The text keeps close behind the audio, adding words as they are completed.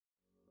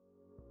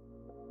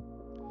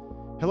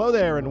Hello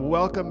there, and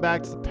welcome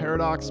back to the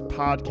Paradox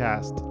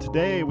Podcast.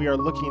 Today we are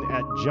looking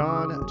at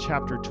John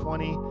chapter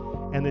 20,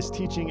 and this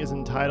teaching is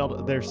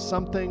entitled, There's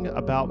Something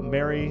About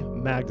Mary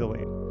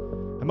Magdalene.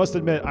 I must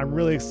admit, I'm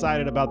really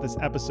excited about this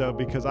episode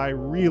because I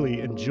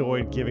really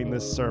enjoyed giving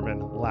this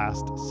sermon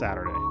last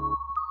Saturday.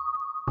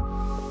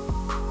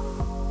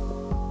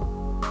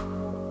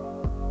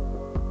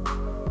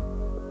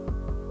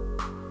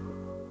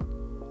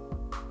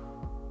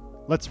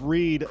 Let's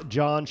read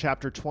John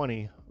chapter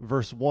 20,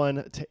 verse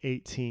 1 to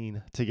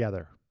 18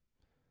 together.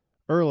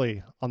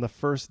 Early on the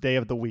first day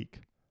of the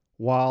week,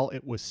 while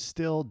it was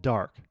still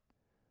dark,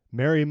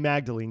 Mary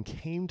Magdalene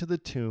came to the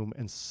tomb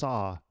and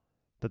saw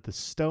that the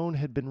stone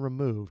had been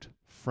removed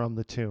from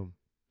the tomb.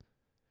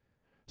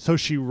 So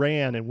she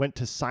ran and went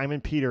to Simon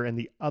Peter and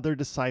the other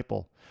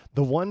disciple,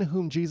 the one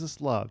whom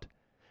Jesus loved,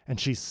 and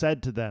she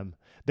said to them,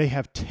 "They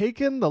have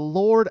taken the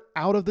Lord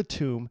out of the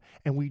tomb,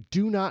 and we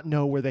do not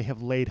know where they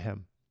have laid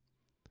him."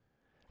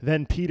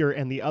 Then Peter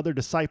and the other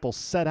disciple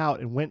set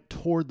out and went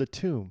toward the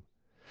tomb.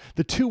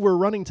 The two were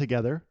running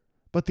together,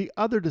 but the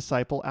other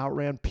disciple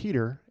outran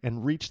Peter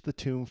and reached the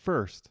tomb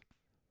first.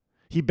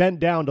 He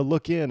bent down to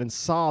look in and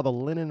saw the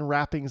linen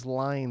wrappings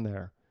lying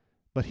there,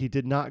 but he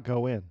did not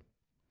go in.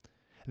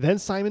 Then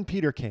Simon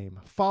Peter came,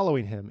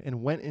 following him,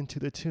 and went into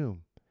the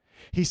tomb.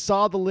 He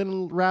saw the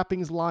linen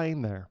wrappings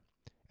lying there,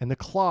 and the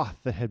cloth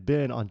that had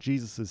been on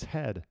Jesus'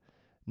 head,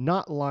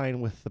 not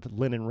lying with the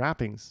linen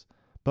wrappings,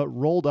 but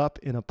rolled up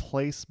in a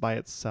place by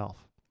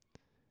itself.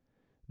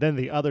 Then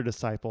the other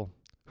disciple,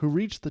 who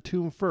reached the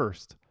tomb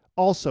first,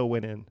 also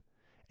went in,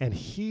 and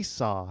he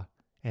saw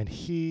and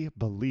he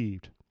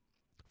believed.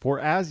 For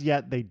as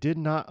yet they did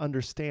not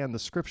understand the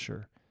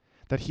scripture,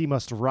 that he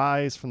must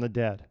rise from the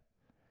dead.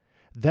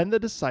 Then the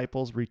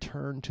disciples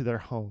returned to their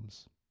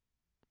homes.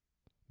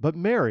 But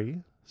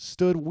Mary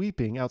stood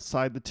weeping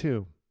outside the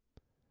tomb.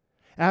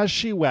 As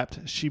she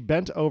wept, she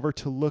bent over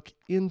to look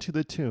into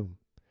the tomb.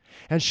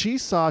 And she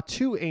saw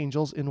two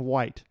angels in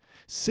white,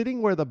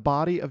 sitting where the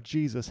body of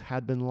Jesus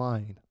had been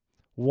lying,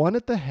 one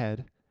at the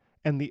head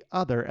and the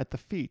other at the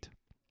feet.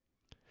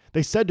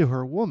 They said to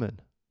her, "Woman,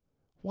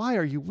 why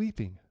are you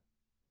weeping?"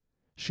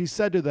 She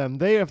said to them,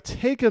 "They have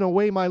taken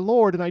away my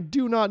Lord, and I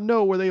do not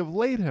know where they have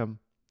laid him."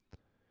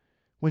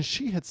 When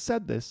she had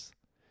said this,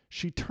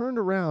 she turned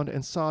around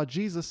and saw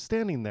Jesus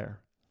standing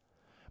there,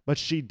 but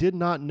she did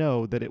not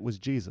know that it was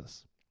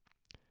Jesus.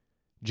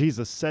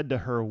 Jesus said to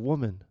her,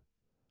 "Woman,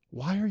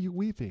 why are you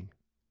weeping?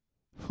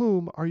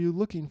 Whom are you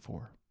looking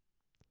for?"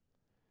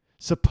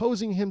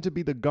 Supposing him to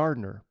be the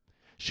gardener,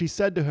 she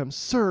said to him,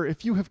 "Sir,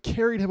 if you have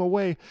carried him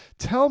away,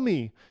 tell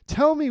me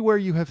where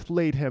you have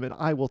laid him, and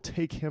I will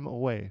take him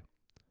away."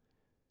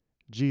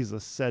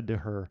 Jesus said to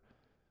her,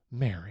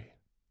 "Mary."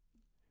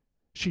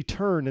 She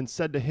turned and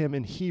said to him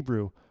in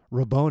Hebrew,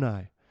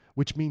 "Rabboni,"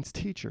 which means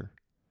teacher.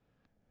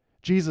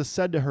 Jesus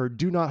said to her,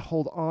 "Do not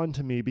hold on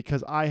to me,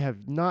 because I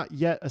have not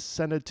yet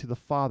ascended to the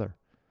Father.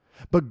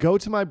 But go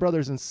to my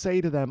brothers and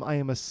say to them, I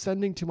am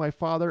ascending to my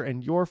Father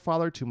and your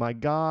Father, to my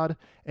God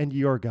and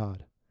your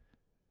God."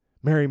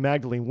 Mary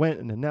Magdalene went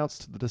and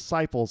announced to the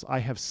disciples, "I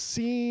have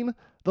seen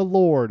the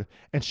Lord,"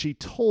 and she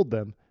told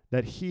them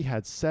that he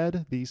had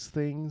said these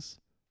things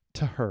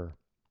to her.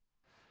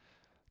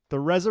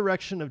 The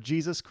resurrection of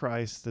Jesus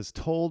Christ is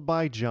told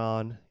by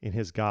John in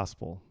his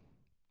gospel.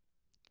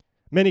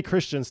 Many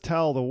Christians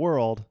tell the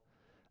world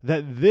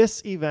that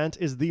this event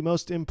is the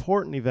most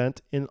important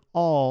event in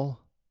all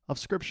of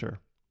Scripture.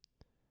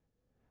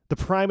 The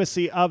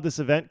primacy of this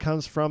event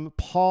comes from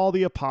Paul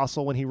the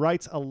Apostle when he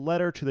writes a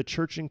letter to the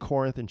church in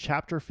Corinth in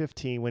chapter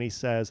 15 when he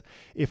says,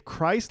 "If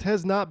Christ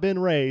has not been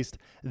raised,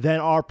 then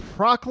our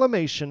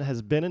proclamation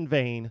has been in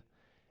vain,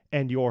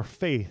 and your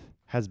faith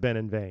has been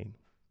in vain."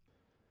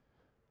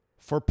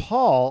 For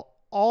Paul,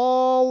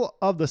 all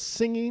of the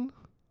singing,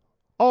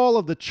 all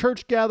of the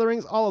church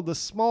gatherings, all of the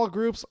small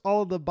groups,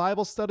 all of the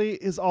Bible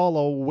study is all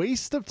a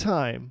waste of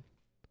time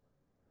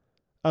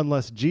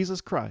unless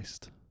Jesus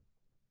Christ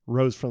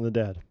rose from the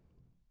dead.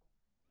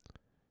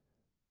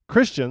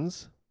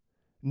 Christians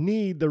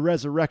need the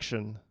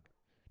resurrection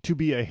to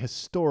be a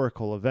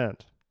historical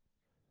event.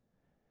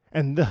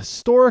 And the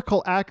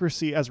historical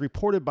accuracy as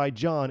reported by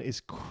John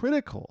is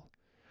critical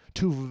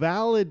to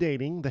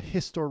validating the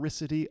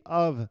historicity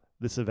of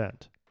this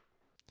event.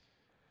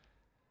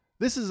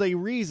 This is a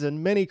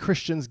reason many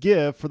Christians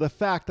give for the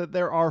fact that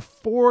there are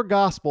 4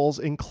 Gospels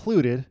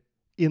included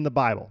in the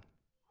Bible.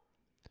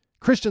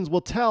 Christians will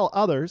tell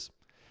others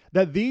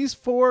that these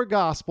 4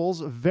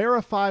 Gospels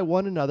verify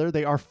one another.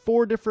 They are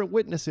 4 different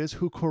witnesses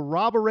who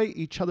corroborate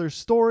each other's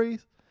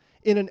stories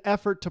in an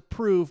effort to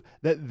prove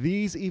that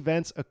these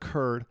events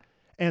occurred,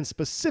 and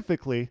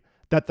specifically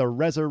that the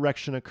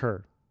resurrection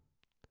occurred.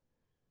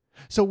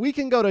 So we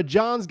can go to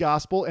John's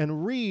Gospel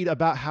and read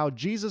about how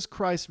Jesus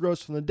Christ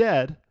rose from the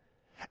dead,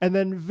 and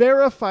then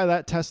verify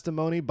that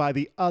testimony by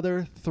the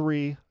other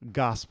 3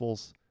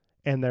 Gospels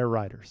and their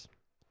writers.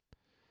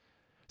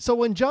 So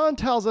when John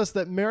tells us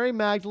that Mary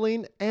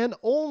Magdalene and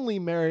only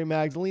Mary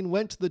Magdalene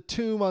went to the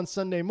tomb on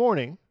Sunday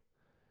morning,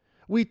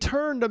 we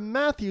turn to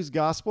Matthew's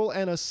gospel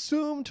and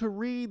assume to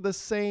read the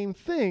same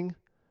thing,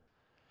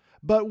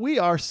 but we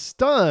are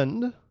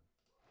stunned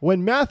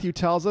when Matthew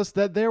tells us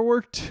that there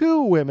were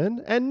 2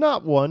 women and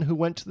not one who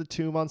went to the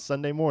tomb on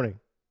Sunday morning.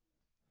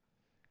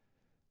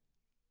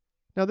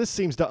 Now, this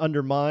seems to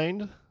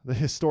undermine the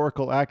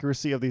historical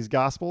accuracy of these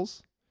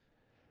gospels.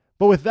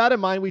 But with that in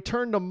mind, we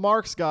turn to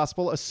Mark's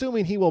gospel,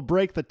 assuming he will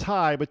break the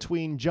tie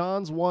between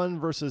John's 1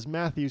 versus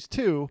Matthew's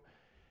 2,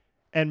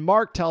 and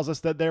Mark tells us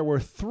that there were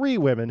 3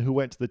 women who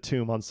went to the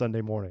tomb on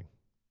Sunday morning.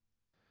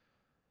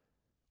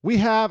 We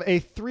have a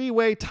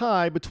 3-way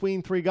tie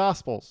between 3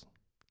 gospels.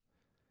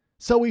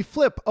 So we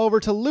flip over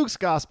to Luke's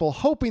gospel,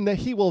 hoping that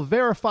he will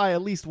verify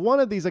at least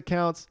one of these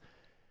accounts,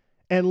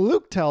 and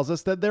Luke tells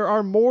us that there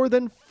are more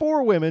than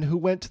 4 women who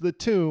went to the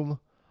tomb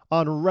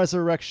on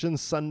Resurrection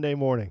Sunday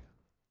morning.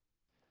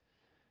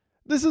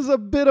 This is a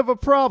bit of a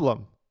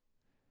problem,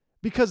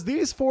 because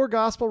these 4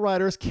 gospel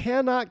writers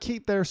cannot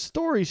keep their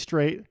story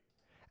straight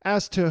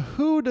as to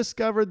who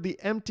discovered the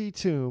empty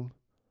tomb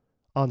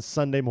on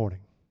Sunday morning.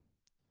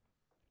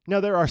 Now,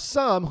 there are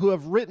some who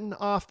have written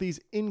off these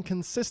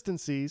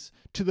inconsistencies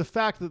to the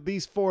fact that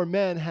these 4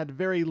 men had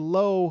very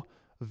low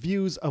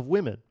views of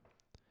women.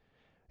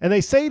 And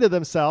they say to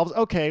themselves,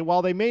 okay,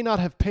 while they may not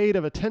have paid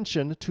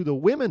attention to the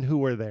women who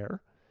were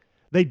there,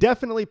 they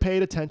definitely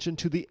paid attention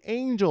to the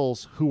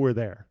angels who were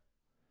there.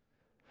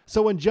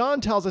 So when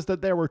John tells us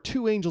that there were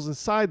 2 angels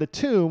inside the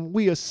tomb,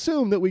 we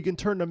assume that we can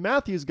turn to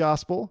Matthew's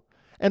gospel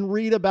and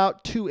read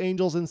about 2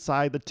 angels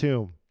inside the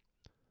tomb.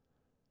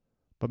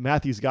 But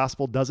Matthew's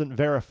gospel doesn't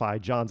verify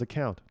John's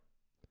account.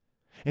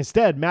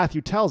 Instead,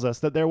 Matthew tells us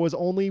that there was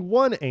only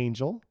 1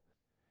 angel,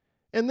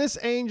 and this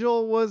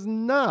angel was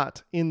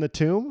not in the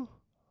tomb,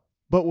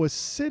 but was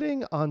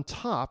sitting on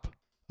top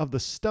of the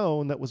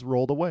stone that was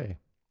rolled away.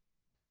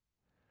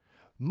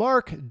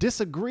 Mark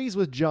disagrees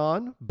with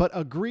John, but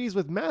agrees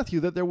with Matthew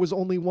that there was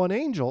only 1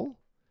 angel.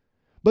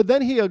 But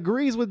then he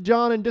agrees with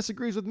John and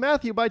disagrees with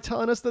Matthew by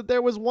telling us that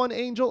there was 1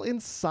 angel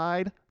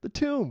inside the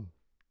tomb.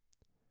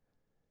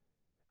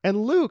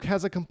 And Luke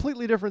has a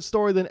completely different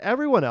story than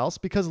everyone else,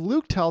 because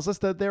Luke tells us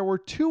that there were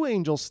 2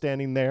 angels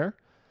standing there,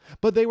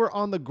 but they were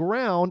on the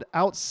ground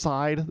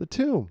outside the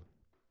tomb.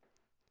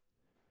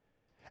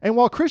 And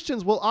while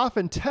Christians will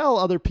often tell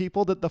other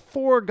people that the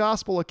 4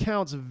 gospel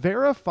accounts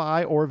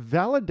verify or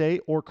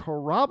validate or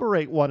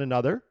corroborate one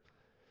another,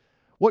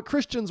 what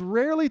Christians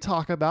rarely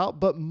talk about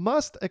but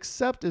must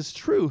accept as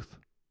truth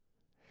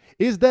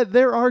is that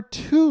there are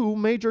 2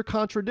 major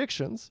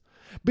contradictions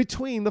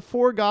between the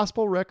 4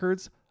 gospel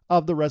records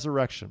of the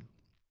resurrection.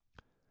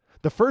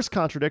 The first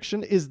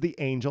contradiction is the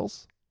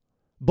angels,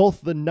 both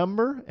the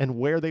number and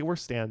where they were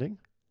standing.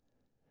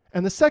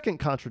 And the second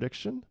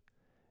contradiction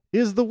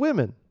is the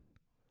women.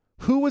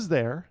 Who was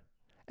there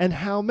and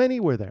how many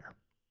were there?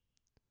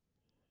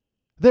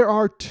 There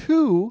are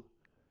 2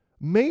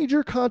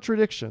 major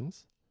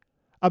contradictions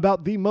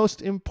about the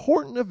most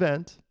important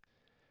event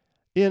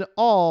in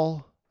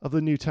all of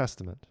the New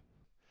Testament.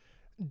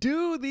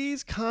 Do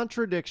these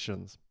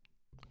contradictions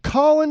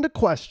call into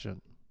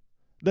question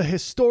the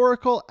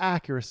historical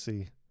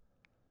accuracy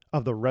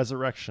of the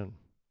resurrection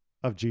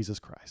of Jesus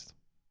Christ?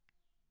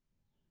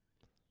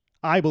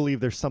 I believe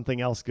there's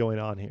something else going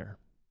on here.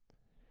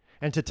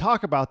 And to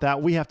talk about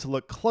that, we have to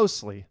look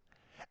closely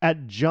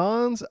at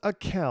John's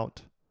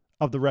account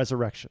of the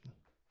resurrection.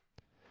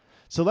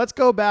 So let's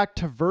go back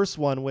to verse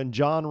 1 when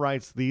John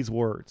writes these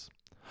words.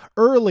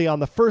 Early on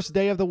the first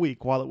day of the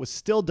week, while it was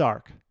still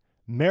dark,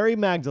 Mary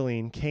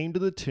Magdalene came to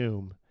the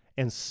tomb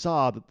and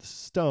saw that the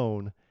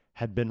stone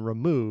had been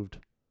removed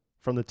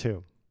from the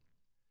tomb.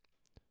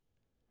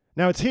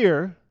 Now it's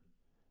here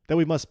that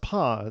we must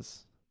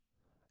pause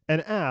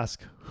and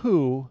ask,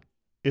 who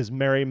is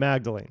Mary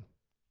Magdalene?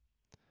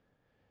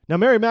 Now,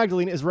 Mary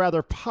Magdalene is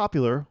rather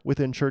popular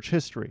within church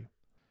history.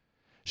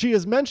 She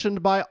is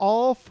mentioned by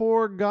all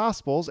 4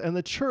 gospels, and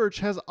the church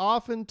has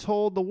often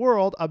told the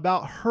world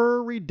about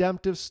her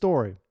redemptive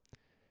story.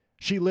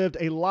 She lived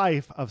a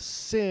life of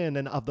sin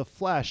and of the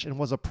flesh and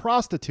was a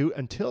prostitute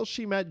until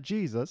she met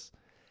Jesus,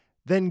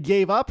 then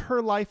gave up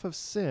her life of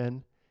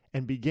sin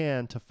and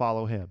began to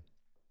follow him.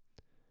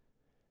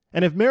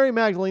 And if Mary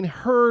Magdalene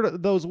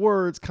heard those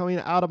words coming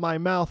out of my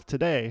mouth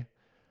today,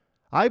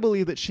 I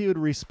believe that she would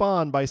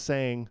respond by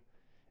saying,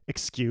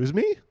 "Excuse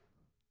me?"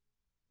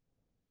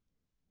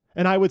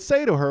 And I would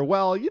say to her,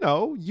 well,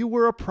 you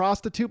were a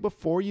prostitute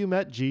before you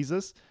met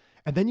Jesus,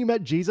 and then you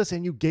met Jesus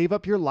and you gave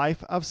up your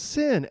life of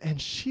sin. And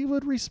she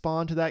would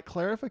respond to that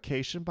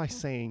clarification by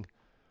saying,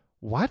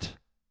 "What?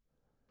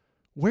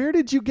 Where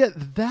did you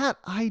get that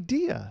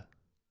idea?"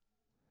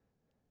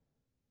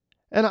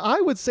 And I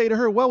would say to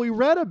her, well, we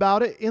read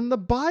about it in the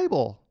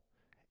Bible,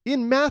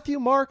 in Matthew,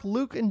 Mark,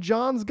 Luke, and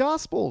John's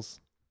Gospels.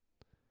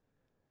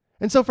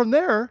 And so from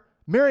there,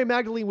 Mary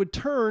Magdalene would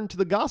turn to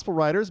the gospel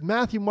writers,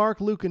 Matthew,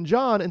 Mark, Luke, and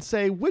John, and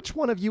say, which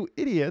one of you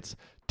idiots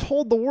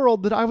told the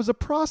world that I was a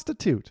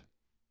prostitute?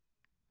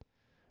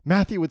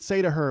 Matthew would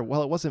say to her,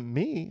 well, it wasn't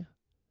me.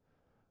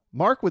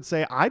 Mark would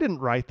say, I didn't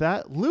write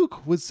that.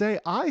 Luke would say,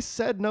 I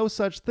said no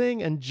such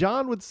thing. And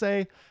John would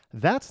say,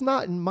 that's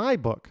not in my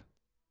book.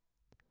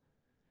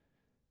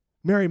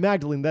 Mary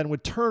Magdalene then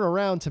would turn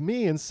around to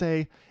me and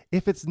say,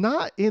 if it's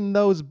not in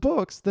those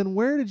books, then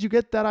where did you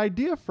get that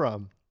idea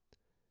from?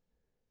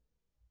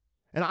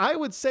 And I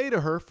would say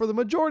to her, for the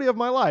majority of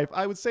my life,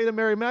 I would say to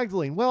Mary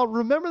Magdalene, well,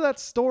 remember that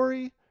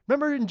story?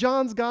 Remember in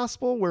John's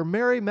gospel where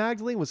Mary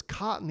Magdalene was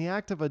caught in the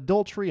act of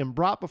adultery and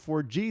brought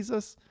before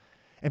Jesus?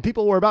 And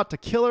people were about to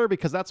kill her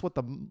because that's what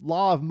the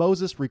law of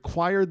Moses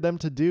required them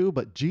to do.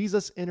 But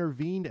Jesus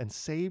intervened and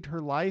saved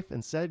her life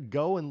and said,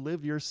 go and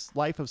live your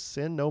life of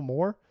sin no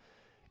more.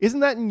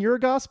 Isn't that in your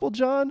gospel,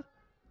 John?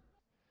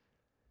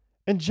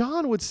 And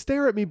John would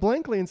stare at me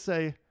blankly and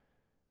say,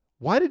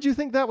 why did you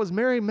think that was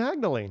Mary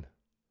Magdalene?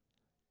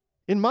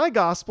 In my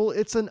gospel,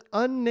 it's an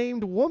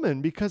unnamed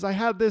woman because I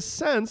had this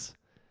sense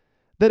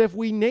that if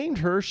we named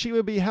her, she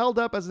would be held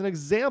up as an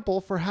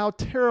example for how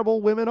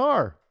terrible women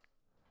are.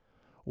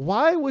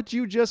 Why would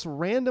you just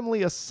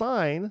randomly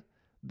assign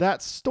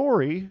that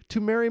story to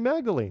Mary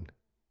Magdalene?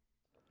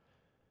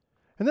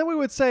 And then we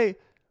would say,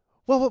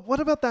 well, but what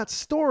about that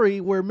story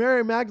where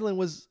Mary Magdalene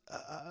was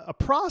a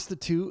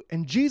prostitute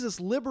and Jesus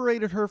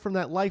liberated her from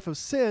that life of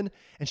sin,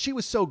 and she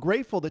was so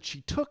grateful that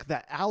she took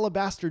that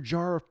alabaster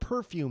jar of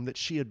perfume that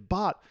she had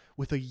bought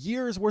with a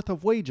year's worth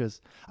of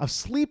wages of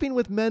sleeping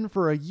with men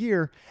for a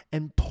year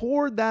and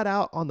poured that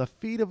out on the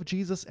feet of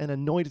Jesus and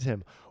anointed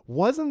him.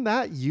 Wasn't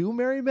that you,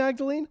 Mary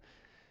Magdalene?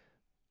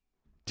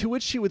 To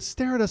which she would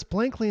stare at us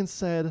blankly and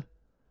said,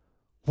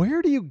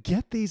 where do you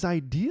get these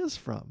ideas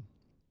from?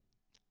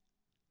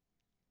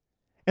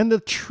 And the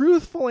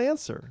truthful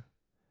answer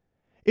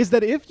is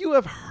that if you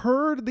have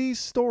heard these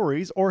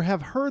stories or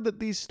have heard that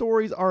these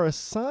stories are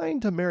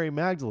assigned to Mary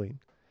Magdalene,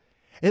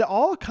 it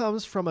all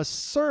comes from a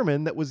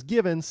sermon that was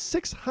given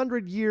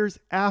 600 years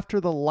after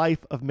the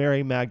life of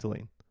Mary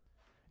Magdalene.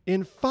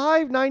 In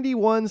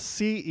 591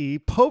 CE,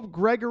 Pope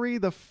Gregory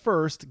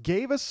I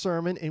gave a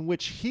sermon in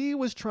which he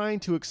was trying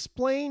to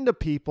explain to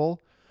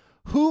people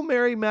who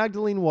Mary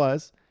Magdalene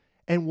was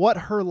and what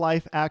her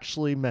life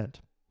actually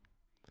meant.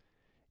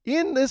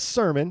 In this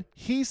sermon,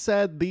 he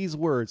said these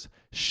words,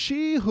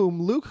 she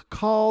whom Luke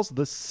calls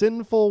the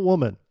sinful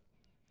woman.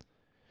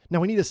 Now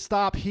we need to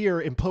stop here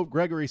in Pope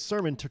Gregory's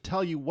sermon to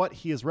tell you what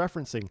he is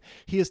referencing.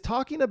 He is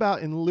talking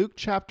about in Luke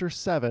chapter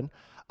 7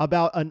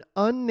 about an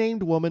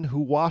unnamed woman who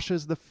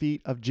washes the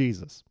feet of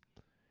Jesus.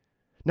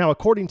 Now,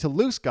 according to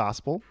Luke's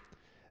gospel,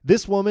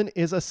 this woman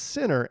is a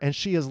sinner, and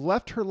she has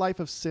left her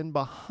life of sin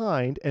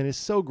behind and is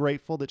so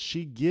grateful that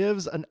she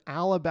gives an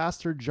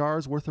alabaster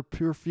jar's worth of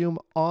perfume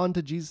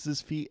onto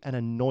Jesus' feet and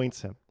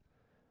anoints him.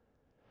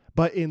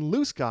 But in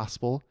Luke's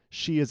gospel,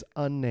 she is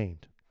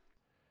unnamed.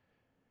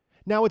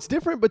 Now, what's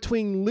different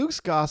between Luke's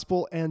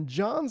gospel and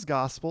John's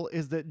gospel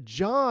is that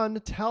John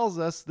tells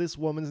us this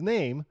woman's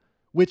name,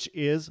 which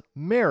is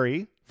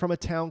Mary, from a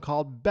town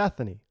called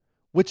Bethany,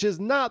 which is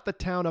not the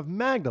town of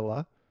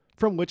Magdala,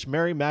 from which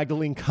Mary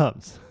Magdalene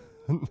comes.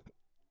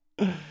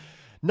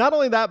 Not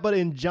only that, but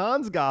in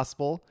John's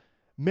gospel,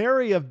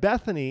 Mary of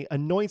Bethany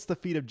anoints the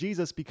feet of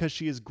Jesus because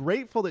she is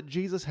grateful that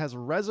Jesus has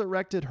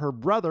resurrected her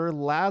brother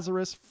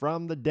Lazarus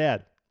from the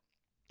dead.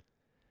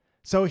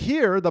 So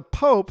here, the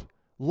Pope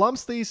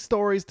lumps these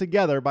stories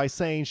together by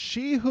saying,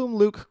 she whom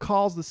Luke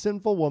calls the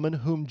sinful woman,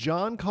 whom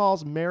John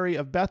calls Mary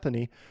of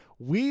Bethany,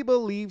 we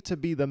believe to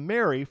be the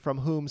Mary from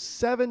whom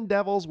 7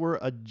 devils were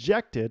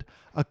ejected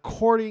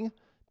according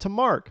to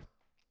Mark.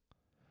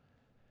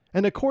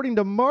 And according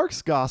to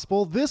Mark's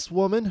gospel, this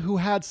woman who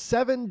had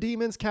 7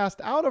 demons cast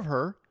out of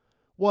her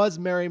was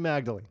Mary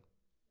Magdalene.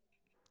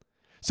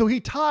 So he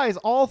ties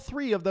all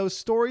 3 of those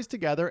stories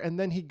together, and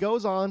then he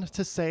goes on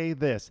to say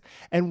this.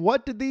 And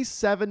what did these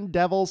 7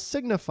 devils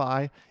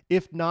signify,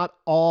 if not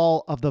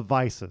all of the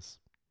vices?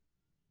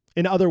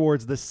 In other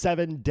words, the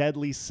 7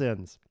 deadly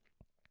sins.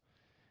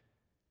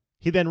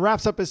 He then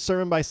wraps up his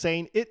sermon by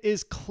saying, it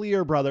is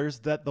clear,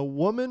 brothers, that the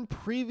woman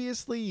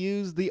previously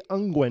used the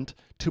unguent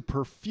to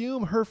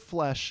perfume her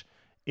flesh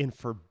in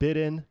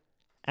forbidden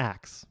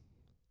acts.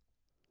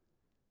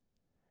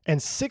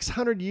 And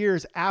 600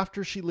 years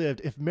after she lived,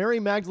 if Mary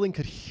Magdalene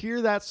could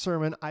hear that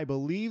sermon, I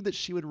believe that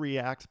she would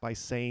react by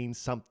saying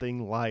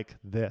something like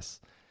this.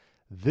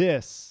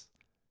 This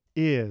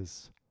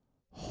is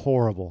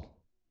horrible.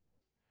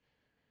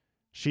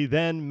 She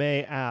then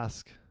may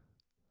ask,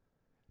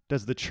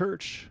 does the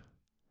church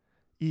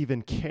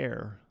even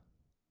care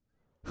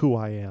who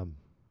I am?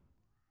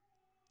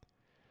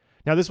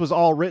 Now, this was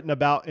all written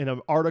about in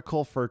an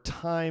article for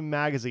Time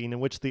magazine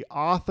in which the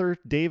author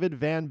David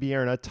Van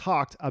Bierna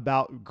talked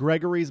about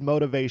Gregory's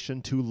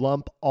motivation to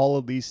lump all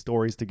of these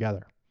stories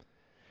together.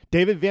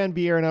 David Van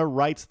Bierna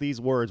writes these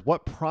words.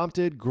 What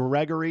prompted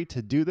Gregory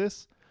to do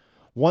this?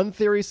 One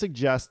theory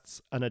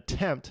suggests an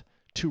attempt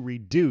to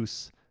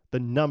reduce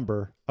the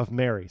number of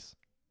Marys.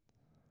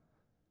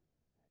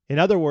 In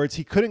other words,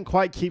 he couldn't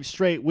quite keep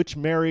straight which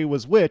Mary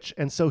was which,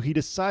 and so he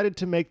decided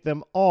to make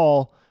them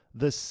all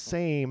the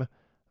same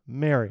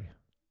Mary.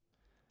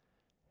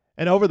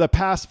 And over the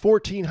past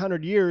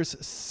 1400 years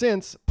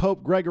since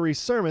Pope Gregory's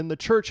sermon, the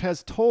church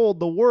has told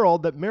the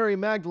world that Mary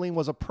Magdalene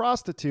was a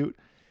prostitute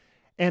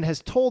and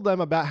has told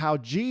them about how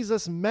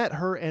Jesus met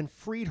her and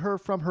freed her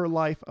from her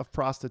life of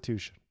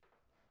prostitution.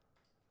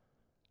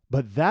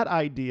 But that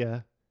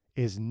idea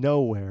is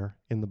nowhere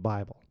in the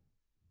Bible.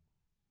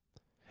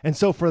 And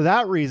so for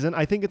that reason,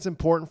 I think it's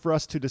important for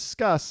us to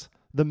discuss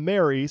the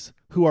Marys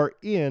who are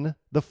in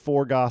the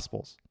four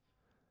Gospels,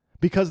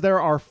 because there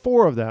are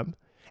four of them,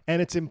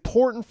 and it's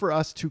important for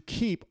us to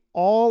keep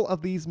all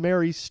of these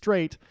Marys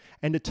straight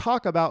and to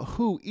talk about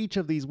who each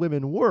of these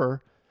women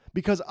were,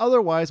 because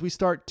otherwise we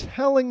start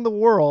telling the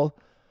world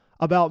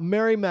about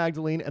Mary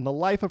Magdalene and the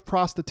life of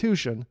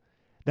prostitution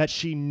that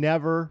she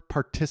never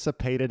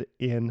participated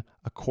in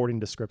according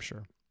to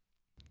Scripture.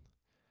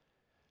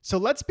 So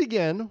let's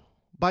begin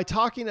by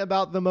talking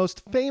about the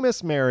most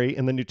famous Mary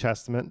in the New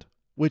Testament,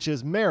 which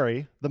is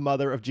Mary, the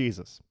mother of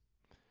Jesus.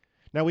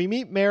 Now, we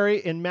meet Mary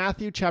in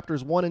Matthew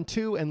chapters 1 and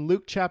 2 and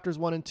Luke chapters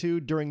 1 and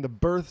 2 during the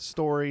birth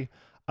story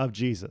of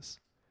Jesus.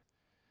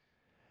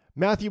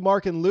 Matthew,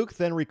 Mark, and Luke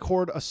then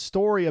record a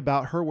story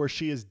about her where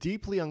she is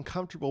deeply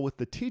uncomfortable with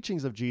the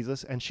teachings of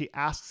Jesus and she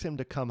asks him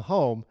to come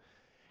home.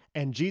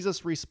 And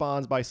Jesus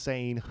responds by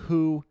saying,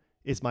 "Who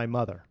is my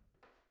mother?"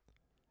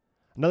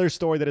 Another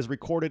story that is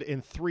recorded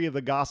in three of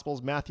the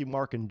Gospels, Matthew,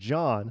 Mark, and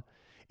John,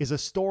 is a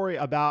story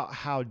about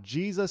how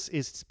Jesus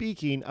is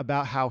speaking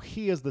about how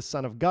he is the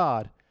Son of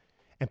God.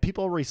 And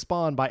people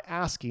respond by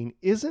asking,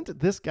 "Isn't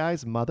this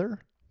guy's mother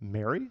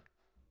Mary?"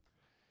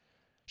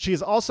 She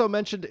is also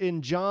mentioned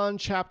in John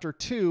chapter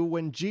 2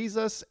 when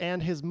Jesus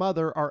and his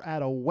mother are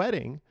at a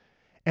wedding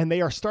and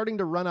they are starting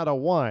to run out of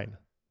wine.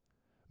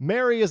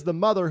 Mary is the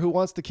mother who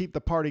wants to keep the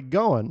party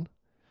going,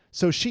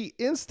 so she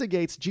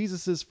instigates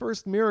Jesus'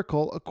 first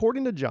miracle,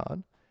 according to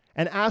John,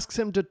 and asks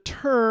him to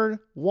turn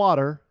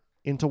water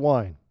into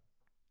wine.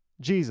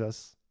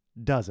 Jesus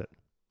does it.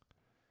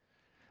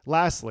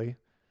 Lastly,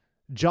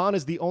 John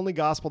is the only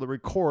gospel that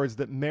records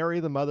that Mary,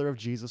 the mother of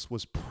Jesus,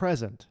 was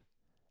present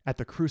at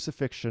the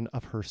crucifixion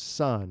of her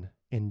son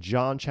in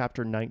John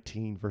chapter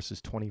 19, verses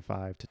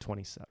 25 to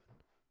 27.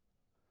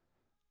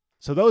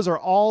 So those are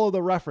all of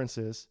the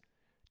references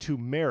to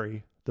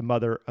Mary, the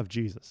mother of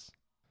Jesus.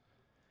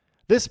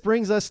 This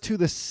brings us to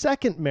the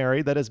second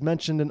Mary that is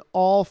mentioned in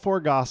all four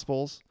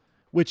Gospels,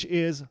 which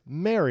is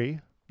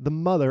Mary, the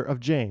mother of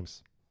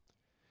James.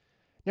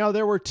 Now,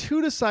 there were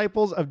two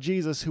disciples of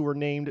Jesus who were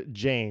named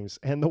James,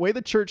 and the way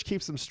the church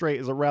keeps them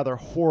straight is a rather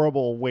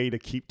horrible way to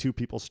keep two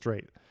people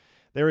straight.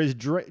 There is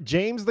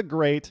James the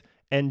Great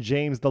and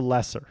James the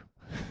Lesser.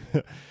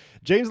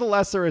 James the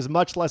Lesser is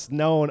much less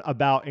known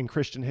about in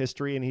Christian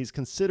history, and he's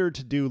considered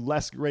to do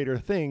less greater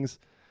things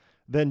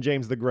than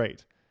James the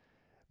Great.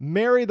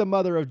 Mary, the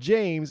mother of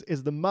James,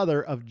 is the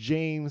mother of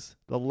James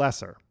the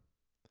Lesser.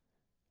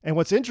 And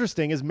what's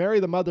interesting is Mary,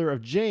 the mother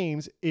of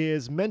James,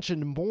 is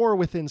mentioned more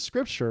within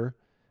Scripture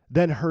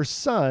than her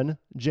son,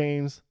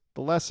 James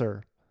the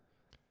Lesser.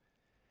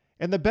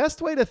 And the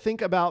best way to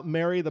think about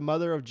Mary, the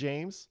mother of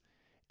James,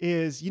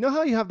 is, you know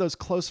how you have those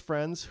close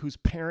friends whose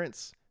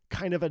parents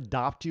kind of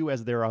adopt you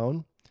as their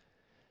own?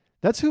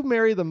 That's who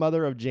Mary, the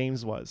mother of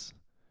James, was.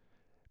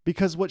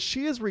 Because what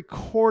she is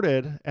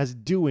recorded as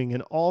doing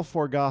in all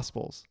four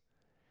Gospels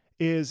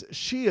is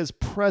she is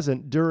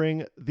present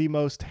during the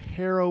most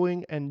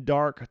harrowing and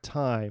dark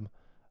time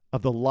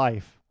of the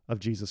life of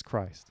Jesus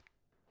Christ.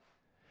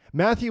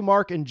 Matthew,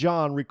 Mark, and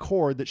John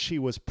record that she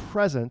was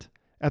present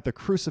at the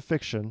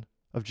crucifixion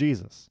of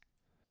Jesus.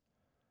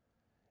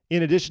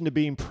 In addition to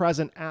being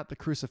present at the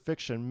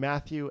crucifixion,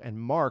 Matthew and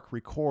Mark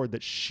record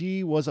that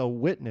she was a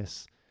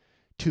witness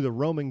to the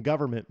Roman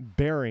government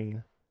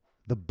burying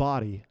the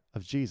body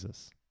of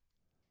Jesus.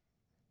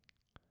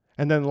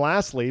 And then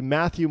lastly,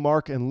 Matthew,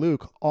 Mark, and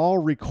Luke all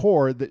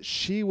record that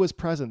she was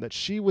present, that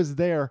she was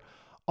there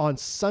on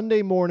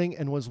Sunday morning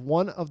and was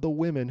one of the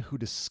women who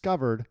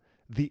discovered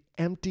the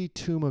empty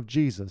tomb of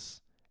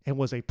Jesus and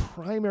was a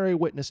primary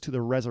witness to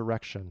the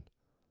resurrection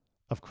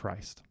of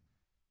Christ.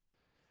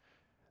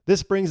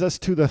 This brings us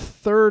to the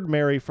third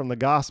Mary from the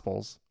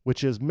Gospels,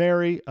 which is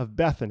Mary of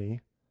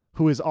Bethany,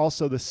 who is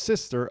also the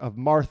sister of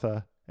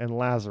Martha and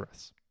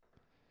Lazarus.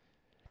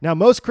 Now,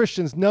 most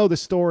Christians know the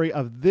story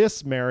of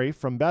this Mary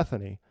from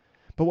Bethany,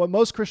 but what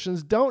most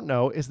Christians don't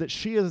know is that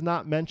she is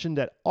not mentioned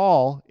at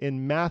all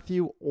in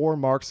Matthew or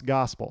Mark's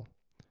Gospel.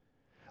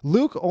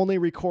 Luke only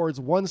records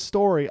one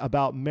story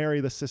about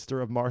Mary, the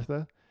sister of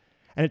Martha,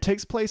 and it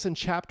takes place in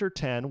chapter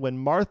 10 when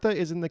Martha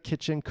is in the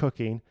kitchen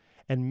cooking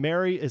and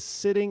Mary is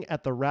sitting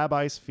at the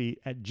rabbi's feet,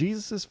 at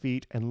Jesus'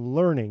 feet, and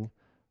learning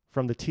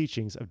from the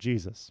teachings of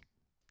Jesus.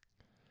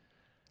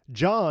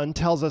 John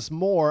tells us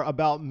more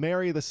about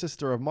Mary, the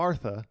sister of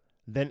Martha,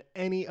 than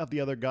any of the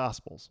other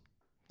Gospels.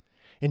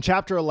 In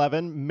chapter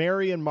 11,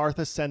 Mary and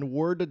Martha send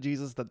word to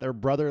Jesus that their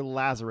brother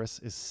Lazarus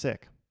is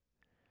sick.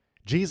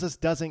 Jesus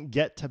doesn't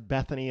get to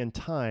Bethany in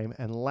time,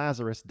 and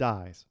Lazarus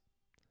dies.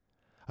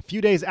 A few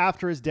days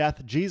after his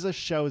death, Jesus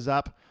shows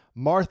up.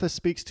 Martha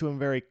speaks to him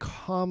very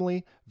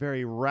calmly,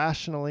 very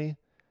rationally,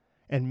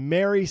 And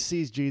Mary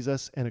sees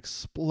Jesus and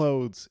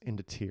explodes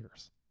into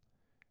tears.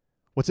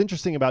 What's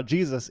interesting about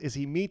Jesus is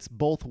he meets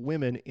both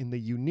women in the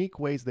unique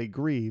ways they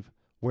grieve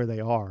where they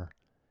are,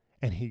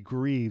 and he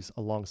grieves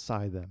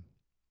alongside them.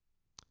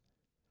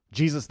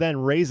 Jesus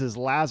then raises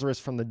Lazarus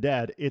from the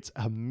dead. It's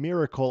a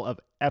miracle of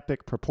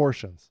epic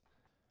proportions.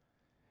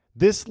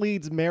 This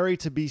leads Mary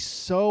to be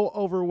so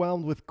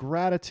overwhelmed with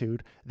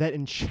gratitude that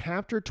in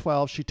chapter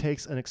 12, she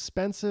takes an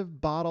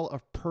expensive bottle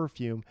of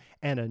perfume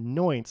and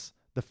anoints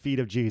the feet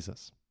of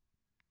Jesus.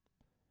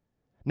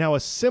 Now, a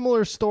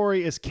similar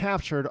story is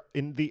captured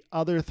in the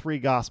other three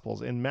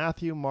Gospels, in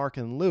Matthew, Mark,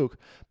 and Luke,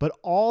 but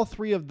all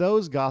three of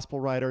those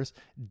Gospel writers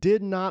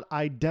did not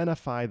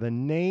identify the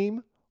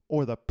name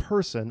or the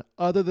person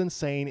other than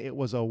saying it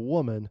was a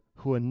woman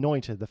who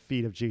anointed the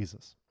feet of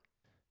Jesus.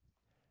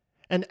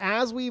 And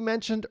as we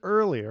mentioned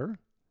earlier,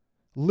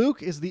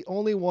 Luke is the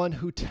only one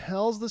who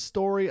tells the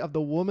story of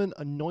the woman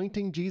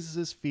anointing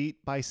Jesus'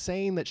 feet by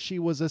saying that she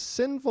was a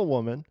sinful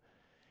woman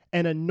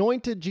and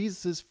anointed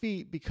Jesus'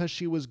 feet because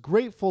she was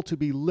grateful to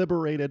be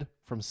liberated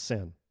from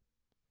sin.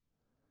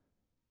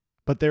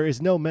 But there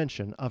is no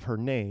mention of her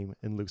name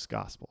in Luke's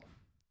gospel.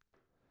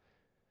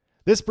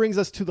 This brings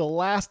us to the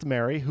last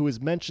Mary who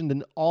is mentioned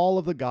in all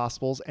of the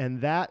Gospels,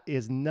 and that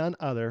is none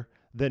other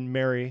than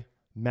Mary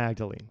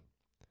Magdalene.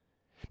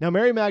 Now,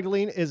 Mary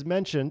Magdalene is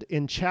mentioned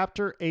in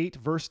chapter 8,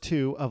 verse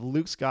 2 of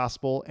Luke's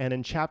Gospel and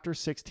in chapter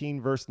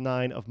 16, verse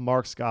 9 of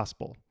Mark's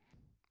Gospel.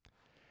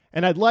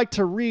 And I'd like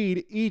to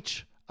read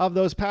each of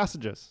those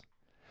passages.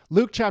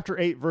 Luke chapter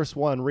 8, verse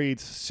 1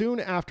 reads, "Soon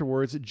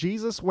afterwards,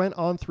 Jesus went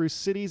on through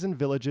cities and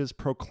villages,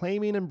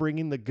 proclaiming and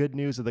bringing the good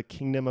news of the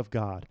kingdom of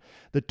God.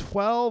 The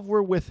 12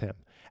 were with him,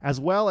 as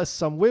well as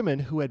some women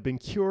who had been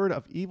cured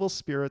of evil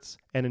spirits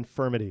and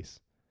infirmities.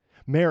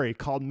 Mary,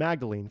 called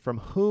Magdalene, from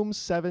whom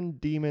 7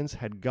 demons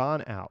had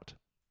gone out."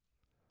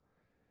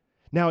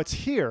 Now, it's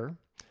here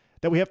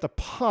that we have to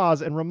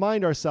pause and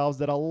remind ourselves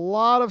that a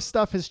lot of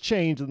stuff has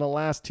changed in the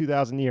last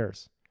 2,000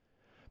 years.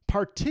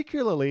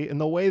 Particularly in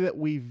the way that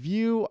we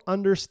view,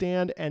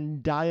 understand,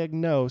 and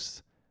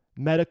diagnose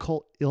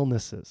medical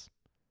illnesses.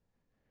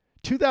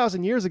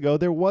 2,000 years ago,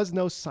 there was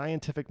no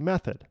scientific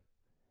method,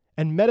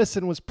 and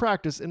medicine was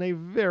practiced in a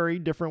very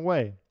different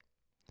way.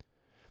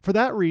 For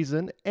that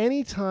reason,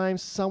 anytime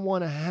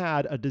someone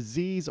had a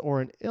disease or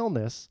an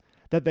illness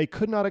that they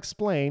could not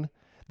explain,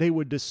 they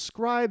would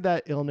describe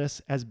that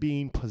illness as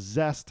being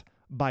possessed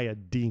by a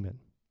demon.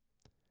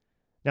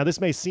 Now,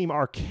 this may seem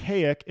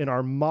archaic in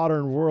our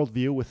modern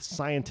worldview with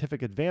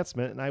scientific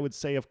advancement, and I would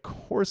say, of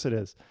course it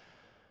is.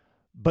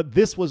 But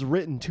this was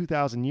written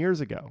 2,000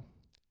 years ago,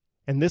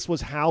 and this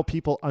was how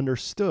people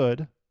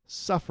understood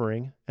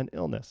suffering and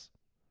illness.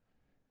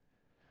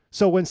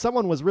 So when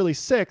someone was really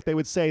sick, they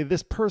would say,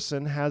 this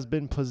person has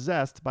been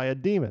possessed by a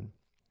demon.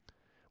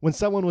 When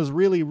someone was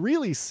really,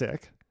 really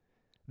sick,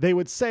 they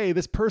would say,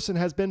 this person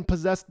has been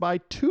possessed by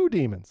 2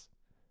 demons.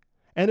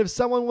 And if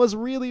someone was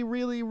really,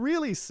 really,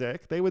 really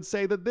sick, they would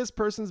say that this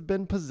person's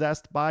been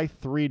possessed by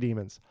 3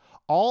 demons.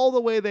 All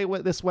the way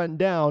this went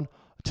down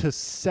to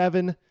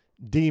 7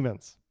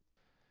 demons.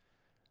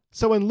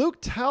 So when Luke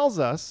tells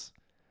us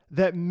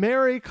that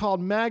Mary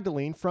called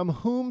Magdalene, from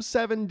whom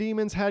 7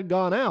 demons had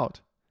gone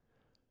out,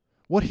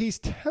 what he's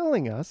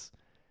telling us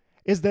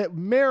is that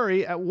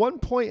Mary, at one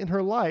point in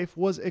her life,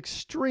 was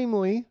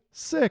extremely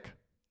sick.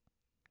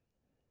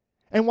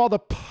 And while the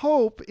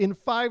Pope in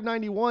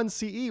 591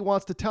 CE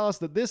wants to tell us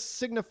that this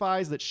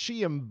signifies that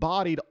she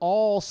embodied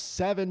all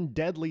 7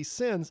 deadly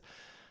sins,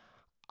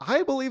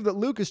 I believe that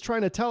Luke is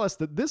trying to tell us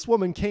that this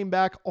woman came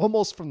back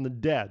almost from the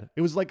dead. It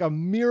was like a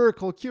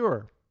miracle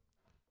cure.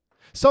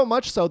 So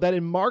much so that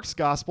in Mark's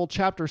Gospel,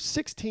 chapter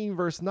 16,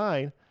 verse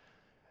 9,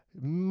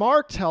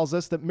 Mark tells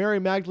us that Mary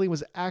Magdalene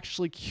was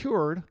actually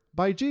cured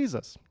by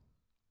Jesus.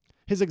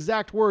 His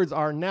exact words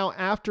are, "Now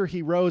after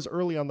he rose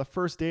early on the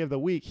first day of the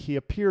week, he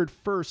appeared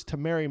first to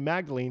Mary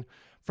Magdalene,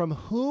 from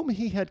whom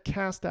he had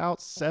cast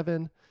out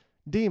 7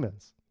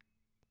 demons."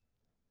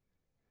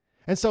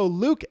 And so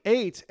Luke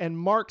 8 and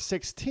Mark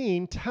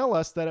 16 tell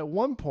us that at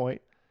one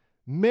point,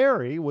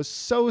 Mary was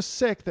so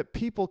sick that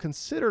people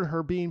considered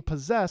her being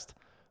possessed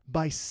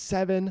by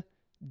 7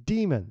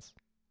 demons.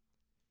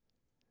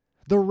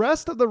 The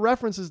rest of the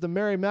references to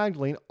Mary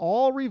Magdalene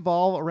all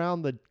revolve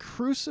around the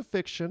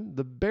crucifixion,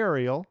 the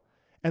burial,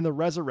 and the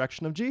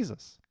resurrection of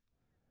Jesus.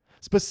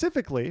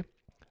 Specifically,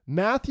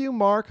 Matthew,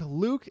 Mark,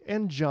 Luke,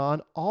 and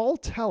John all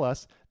tell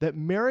us that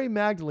Mary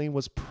Magdalene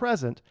was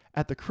present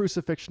at the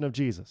crucifixion of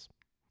Jesus.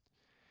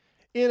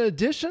 In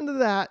addition to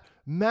that,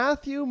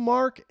 Matthew,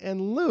 Mark,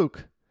 and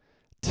Luke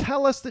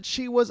tell us that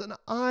she was an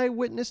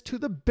eyewitness to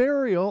the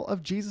burial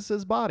of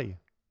Jesus' body.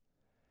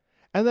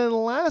 And then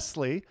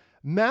lastly,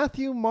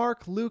 Matthew,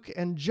 Mark, Luke,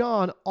 and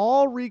John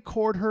all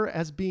record her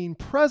as being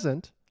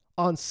present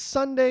on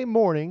Sunday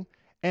morning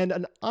and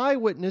an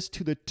eyewitness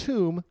to the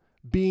tomb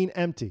being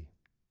empty.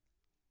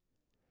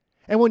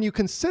 And when you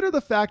consider the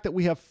fact that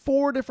we have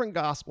 4 different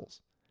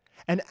Gospels,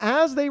 and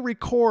as they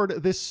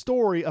record this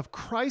story of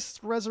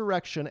Christ's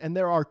resurrection, and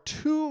there are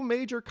 2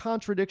 major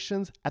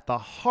contradictions at the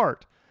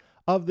heart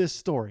of this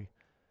story,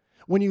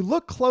 When you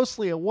look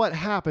closely at what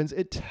happens,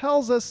 it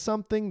tells us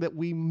something that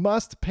we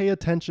must pay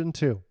attention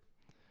to.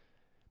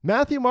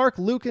 Matthew, Mark,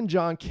 Luke, and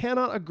John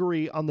cannot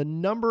agree on the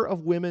number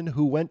of women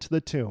who went to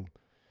the tomb.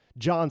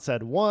 John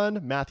said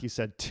 1, Matthew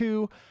said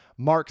 2,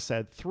 Mark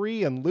said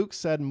 3, and Luke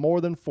said more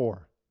than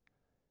 4.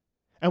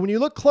 And when you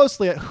look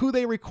closely at who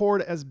they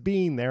record as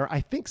being there,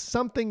 I think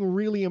something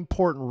really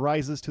important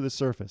rises to the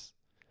surface.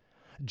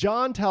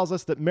 John tells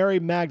us that Mary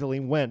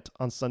Magdalene went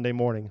on Sunday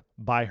morning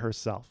by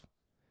herself.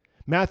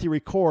 Matthew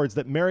records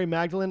that Mary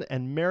Magdalene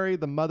and Mary,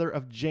 the mother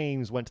of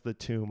James, went to the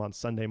tomb on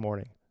Sunday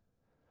morning.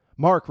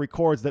 Mark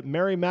records that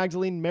Mary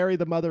Magdalene, Mary,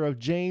 the mother of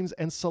James,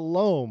 and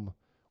Salome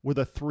were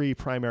the 3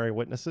 primary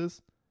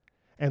witnesses.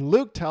 And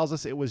Luke tells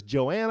us it was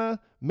Joanna,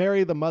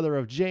 Mary, the mother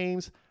of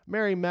James,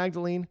 Mary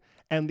Magdalene,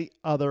 and the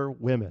other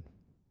women.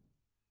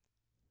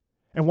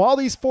 And while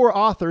these 4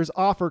 authors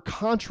offer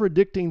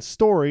contradicting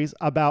stories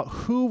about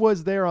who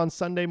was there on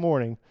Sunday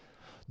morning,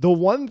 the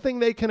one thing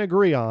they can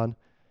agree on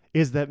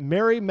is that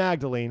Mary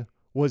Magdalene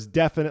was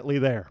definitely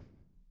there.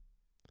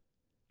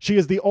 She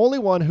is the only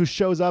one who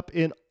shows up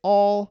in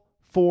all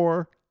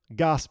 4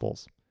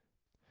 Gospels.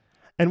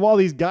 And while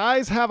these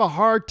guys have a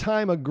hard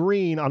time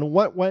agreeing on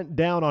what went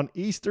down on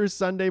Easter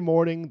Sunday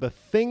morning, the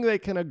thing they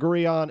can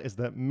agree on is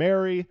that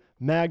Mary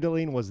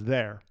Magdalene was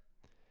there.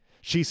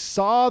 She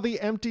saw the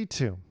empty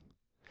tomb.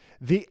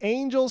 The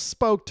angel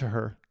spoke to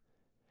her,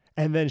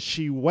 and then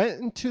she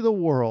went into the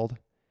world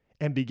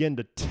and began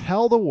to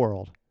tell the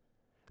world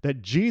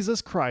that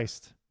Jesus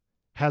Christ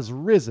has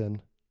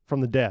risen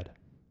from the dead.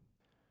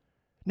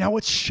 Now,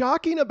 what's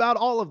shocking about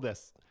all of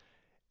this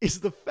is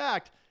the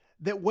fact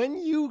that when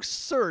you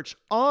search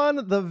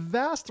on the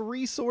vast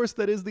resource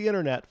that is the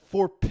internet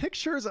for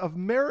pictures of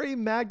Mary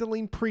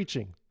Magdalene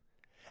preaching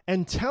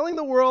and telling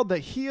the world that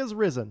he is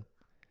risen,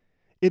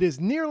 it is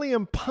nearly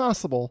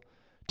impossible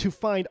to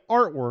find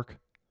artwork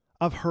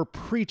of her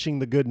preaching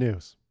the good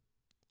news.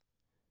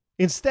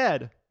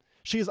 Instead,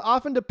 she is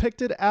often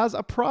depicted as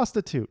a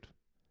prostitute.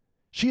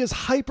 She is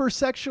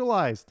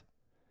hypersexualized.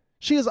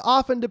 She is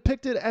often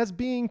depicted as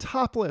being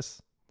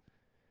topless.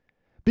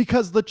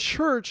 Because the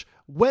church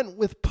went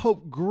with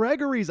Pope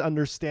Gregory's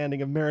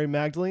understanding of Mary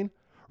Magdalene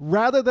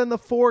rather than the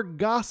 4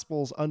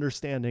 Gospels'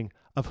 understanding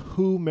of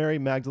who Mary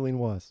Magdalene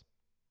was.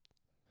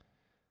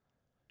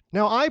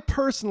 Now, I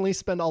personally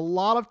spend a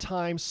lot of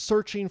time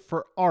searching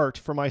for art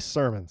for my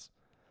sermons.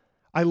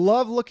 I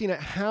love looking at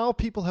how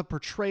people have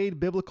portrayed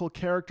biblical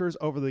characters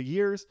over the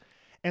years,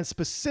 and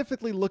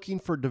specifically looking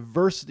for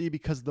diversity,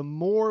 because the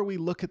more we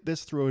look at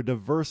this through a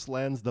diverse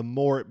lens, the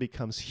more it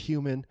becomes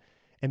human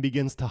and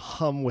begins to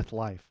hum with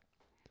life.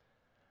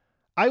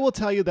 I will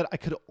tell you that I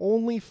could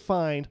only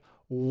find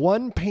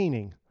one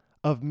painting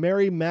of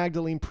Mary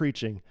Magdalene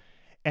preaching,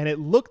 and it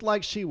looked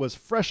like she was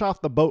fresh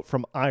off the boat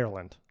from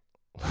Ireland.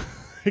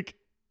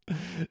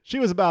 She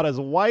was about as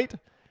white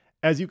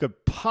as you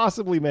could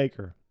possibly make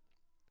her.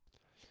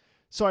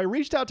 So I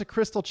reached out to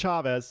Crystal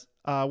Chavez,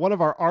 one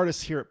of our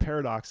artists here at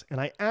Paradox,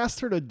 and I asked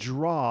her to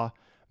draw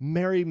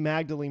Mary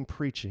Magdalene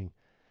preaching.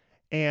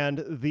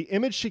 And the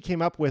image she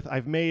came up with,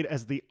 I've made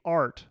as the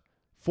art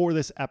for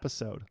this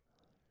episode.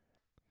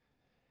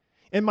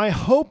 And my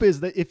hope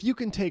is that if you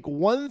can take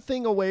one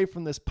thing away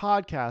from this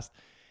podcast,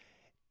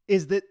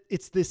 is that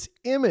it's this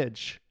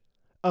image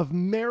of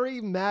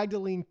Mary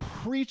Magdalene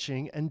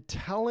preaching and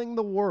telling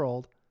the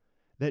world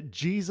that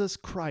Jesus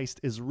Christ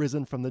is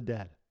risen from the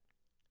dead.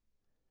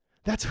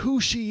 That's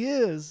who she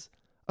is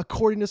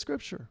according to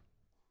Scripture.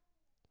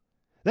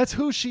 That's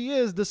who she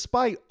is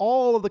despite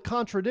all of the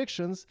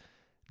contradictions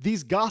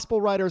these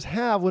gospel writers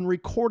have when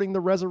recording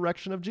the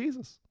resurrection of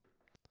Jesus.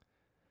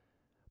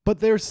 But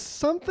there's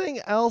something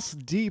else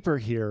deeper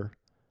here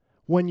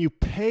when you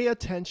pay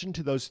attention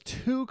to those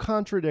 2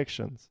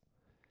 contradictions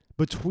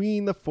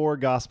between the 4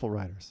 gospel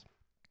writers.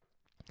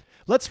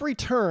 Let's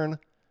return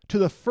to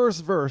the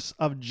first verse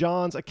of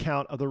John's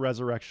account of the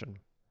resurrection.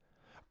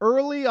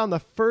 Early on the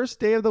first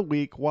day of the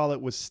week, while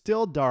it was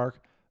still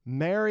dark,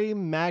 Mary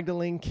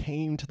Magdalene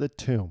came to the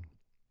tomb.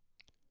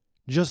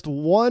 Just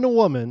one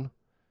woman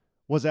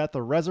was at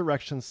the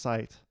resurrection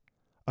site,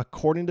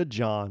 according to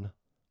John,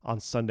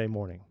 on Sunday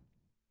morning.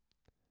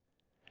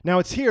 Now,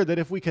 it's here that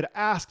if we could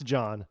ask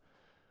John,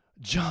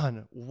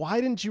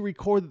 why didn't you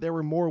record that there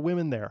were more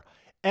women there?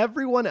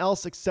 Everyone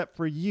else except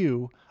for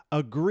you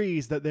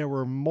agrees that there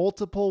were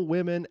multiple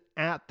women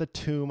at the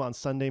tomb on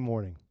Sunday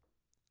morning.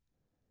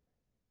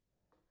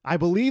 I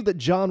believe that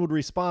John would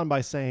respond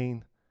by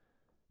saying,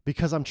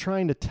 because I'm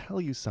trying to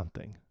tell you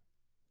something.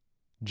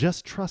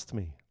 Just trust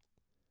me.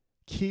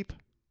 Keep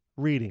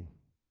reading.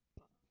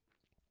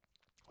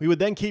 We would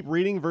then keep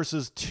reading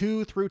verses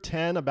 2 through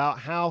 10 about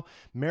how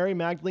Mary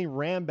Magdalene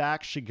ran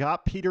back. She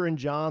got Peter and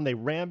John. They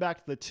ran back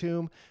to the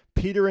tomb.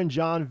 Peter and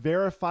John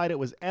verified it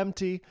was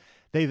empty.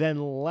 They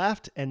then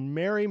left, and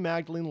Mary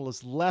Magdalene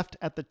was left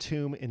at the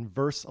tomb in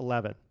verse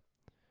 11.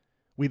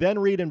 We then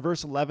read in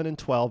verse 11 and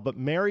 12, but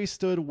Mary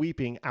stood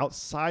weeping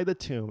outside the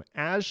tomb.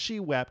 As she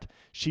wept,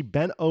 she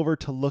bent over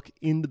to look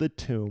into the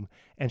tomb,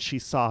 and she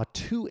saw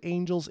 2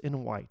 angels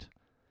in white,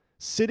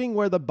 sitting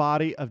where the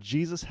body of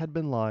Jesus had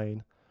been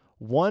lying,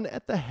 one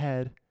at the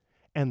head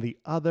and the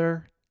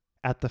other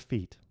at the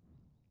feet.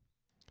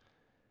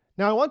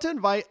 Now, I want to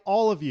invite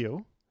all of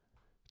you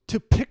to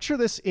picture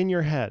this in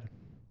your head.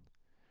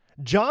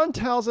 John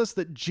tells us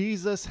that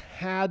Jesus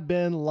had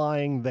been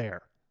lying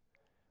there,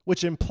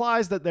 which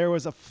implies that there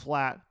was a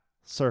flat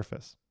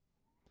surface.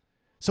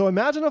 So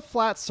imagine a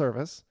flat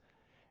surface,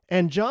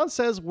 and John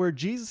says where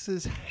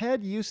Jesus'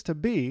 head used to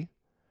be,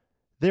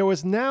 there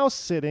was now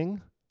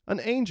sitting an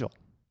angel.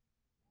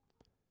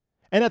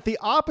 And at the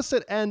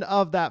opposite end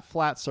of that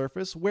flat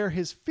surface, where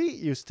his feet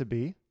used to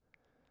be,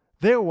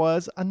 there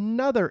was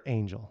another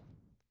angel.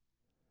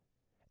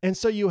 And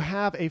so you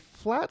have a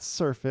flat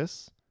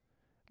surface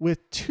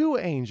with two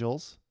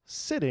angels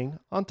sitting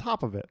on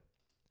top of it.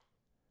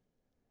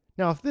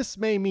 Now, if this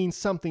may mean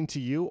something to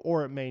you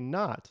or it may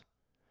not,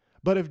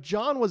 but if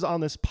John was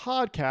on this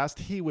podcast,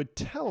 he would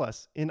tell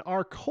us in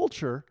our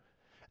culture,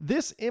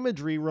 this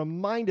imagery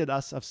reminded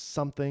us of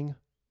something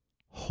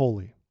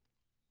holy.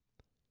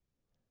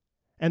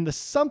 And the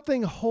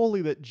something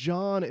holy that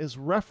John is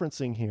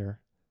referencing here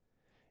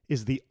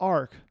is the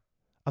Ark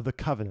of the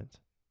Covenant.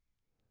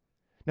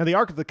 Now, the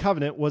Ark of the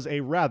Covenant was a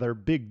rather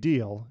big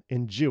deal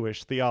in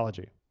Jewish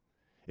theology.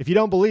 If you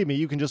don't believe me,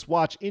 you can just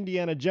watch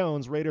Indiana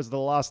Jones, Raiders of the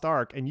Lost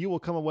Ark, and you will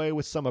come away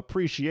with some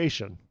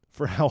appreciation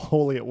for how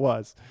holy it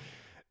was.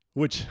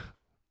 Which,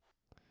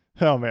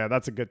 oh man,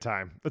 that's a good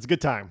time. That's a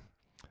good time.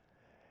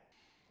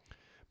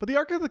 But the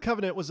Ark of the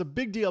Covenant was a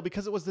big deal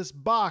because it was this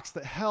box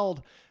that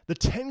held the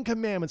Ten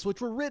Commandments,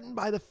 which were written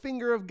by the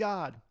finger of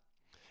God.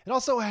 It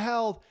also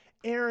held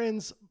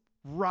Aaron's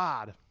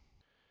rod,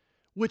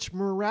 which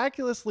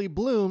miraculously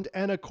bloomed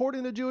and,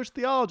 according to Jewish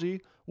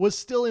theology, was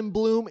still in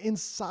bloom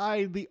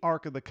inside the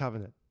Ark of the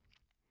Covenant.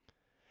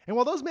 And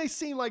while those may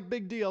seem like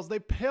big deals, they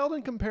paled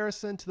in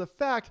comparison to the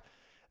fact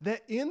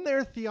that in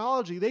their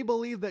theology, they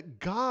believed that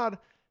God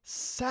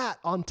sat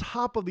on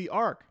top of the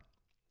Ark.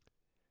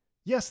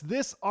 Yes,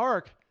 this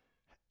Ark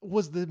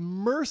was the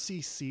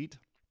mercy seat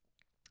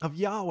of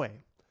Yahweh.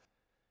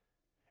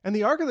 And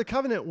the Ark of the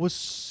Covenant was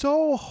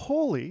so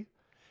holy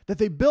that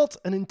they built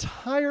an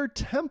entire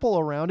temple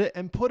around it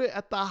and put it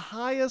at the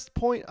highest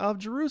point of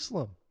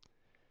Jerusalem.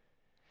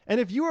 And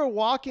if you were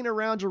walking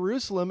around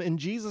Jerusalem in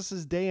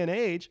Jesus' day and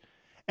age,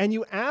 and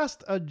you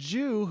asked a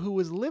Jew who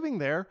was living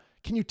there,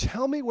 can you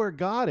tell me where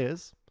God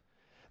is?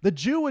 The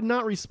Jew would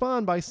not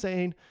respond by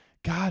saying,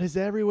 God is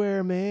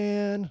everywhere,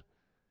 man.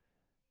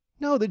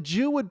 No, the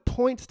Jew would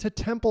point to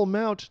Temple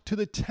Mount, to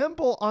the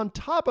temple on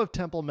top of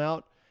Temple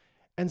Mount,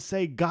 and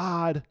say,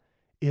 God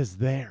is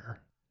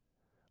there.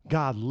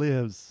 God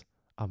lives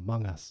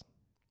among us.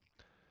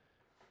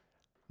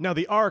 Now,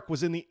 the ark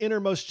was in the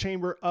innermost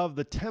chamber of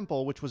the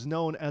temple, which was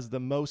known as the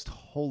most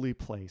holy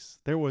place.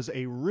 There was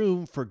a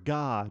room for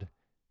God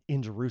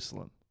in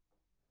Jerusalem.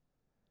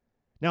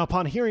 Now,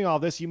 upon hearing all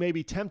this, you may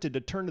be tempted to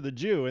turn to the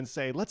Jew and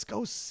say, let's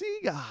go see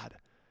God.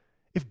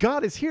 If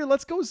God is here,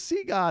 let's go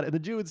see God. And the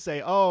Jew would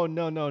say, oh,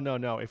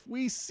 no. If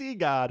we see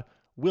God,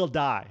 we'll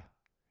die.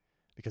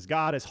 Because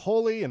God is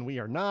holy and we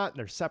are not.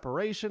 There's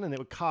separation and it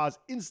would cause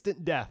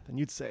instant death. And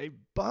you'd say,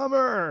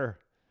 bummer.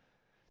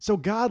 So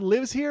God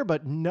lives here,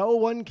 but no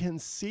one can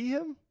see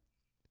him?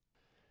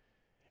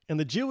 And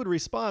the Jew would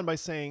respond by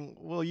saying,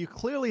 well, you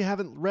clearly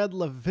haven't read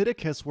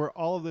Leviticus where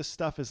all of this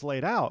stuff is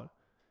laid out.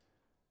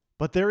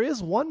 But there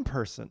is one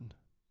person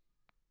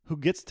who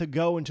gets to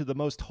go into the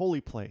most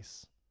holy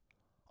place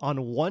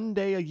on one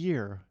day a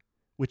year,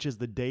 which is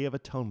the Day of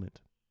Atonement.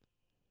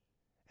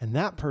 And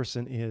that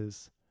person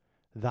is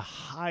the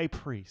high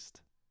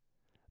priest,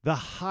 the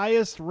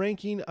highest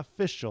ranking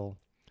official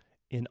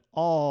in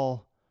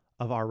all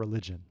of our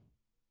religion.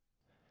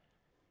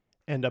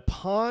 And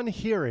upon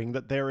hearing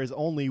that there is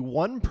only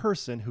one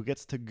person who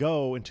gets to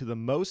go into the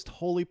most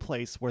holy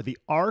place where the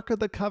Ark of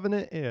the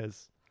Covenant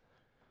is,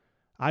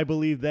 I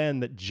believe then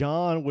that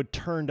John would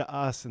turn to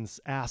us and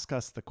ask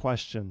us the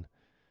question,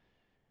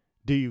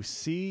 do you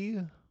see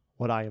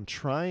what I am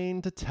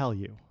trying to tell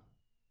you?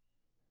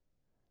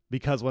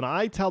 Because when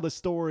I tell the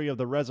story of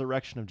the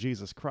resurrection of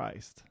Jesus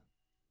Christ,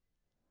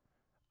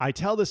 I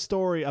tell the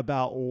story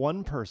about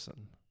one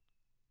person,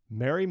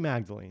 Mary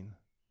Magdalene,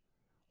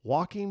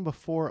 walking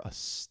before a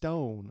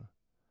stone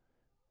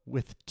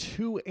with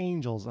two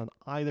angels on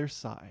either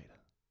side.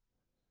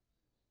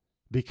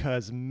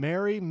 Because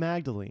Mary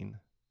Magdalene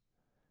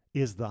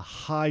is the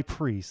high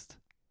priest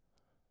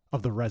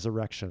of the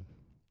resurrection.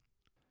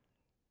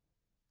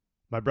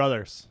 My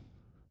brothers,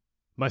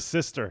 my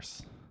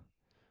sisters,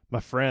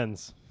 my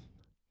friends,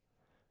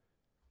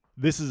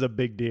 this is a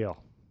big deal.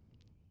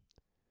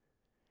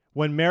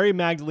 When Mary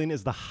Magdalene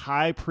is the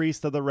high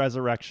priest of the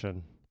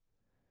resurrection,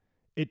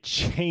 it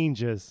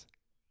changes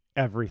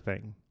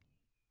everything.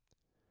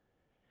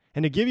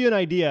 And to give you an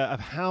idea of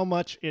how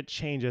much it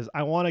changes,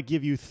 I want to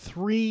give you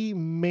three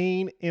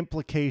main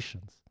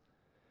implications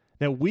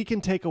that we can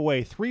take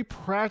away, three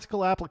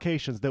practical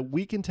applications that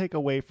we can take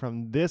away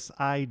from this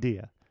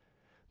idea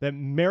that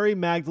Mary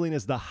Magdalene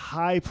is the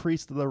high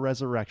priest of the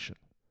resurrection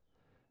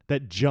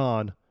that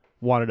John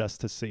wanted us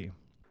to see.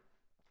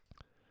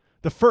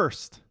 The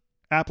first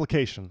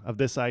application of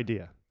this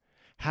idea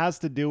has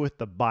to do with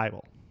the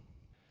Bible.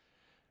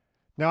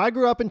 Now, I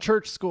grew up in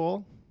church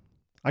school.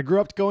 I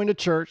grew up going to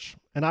church,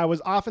 and I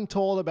was often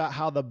told about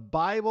how the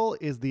Bible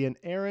is the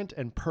inerrant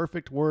and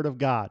perfect Word of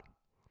God.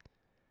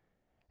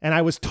 And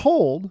I was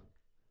told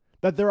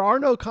that there are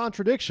no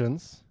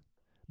contradictions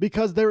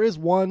because there is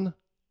one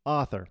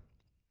author,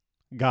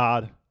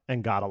 God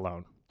and God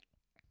alone.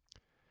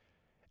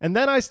 And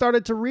then I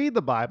started to read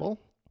the Bible,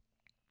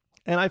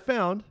 and I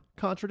found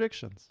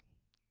contradictions.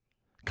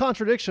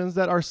 Contradictions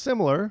that are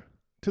similar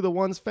to the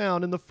ones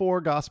found in the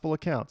 4 gospel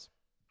accounts.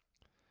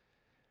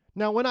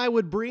 Now, when I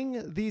would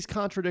bring these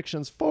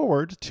contradictions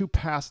forward to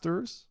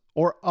pastors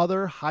or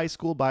other high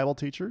school Bible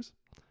teachers,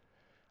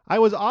 I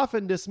was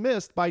often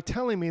dismissed by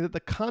telling me that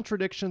the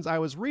contradictions I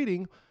was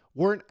reading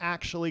weren't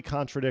actually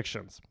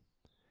contradictions.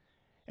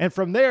 And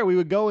from there, we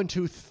would go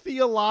into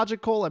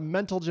theological and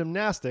mental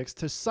gymnastics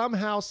to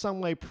somehow, some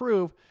way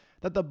prove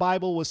that the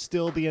Bible was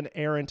still the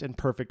inerrant and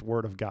perfect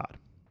Word of God.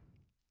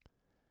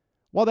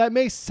 While that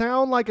may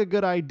sound like a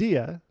good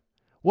idea,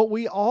 what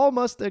we all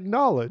must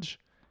acknowledge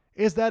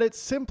is that it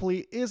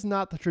simply is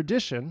not the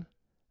tradition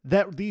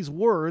that these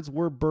words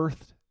were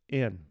birthed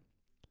in.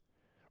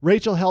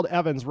 Rachel Held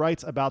Evans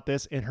writes about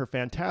this in her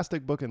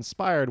fantastic book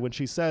Inspired when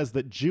she says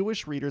that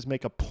Jewish readers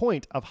make a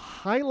point of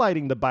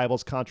highlighting the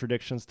Bible's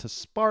contradictions to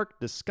spark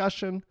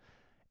discussion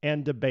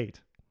and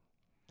debate.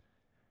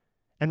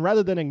 And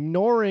rather than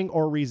ignoring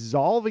or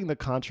resolving the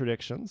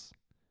contradictions,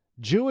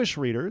 Jewish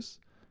readers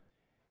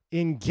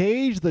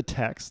engage the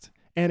text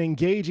and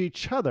engage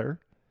each other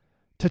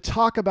to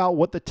talk about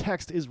what the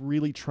text is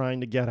really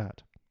trying to get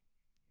at.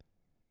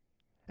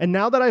 And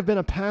now that I've been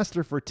a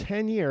pastor for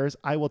 10 years,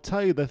 I will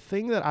tell you the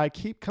thing that I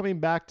keep coming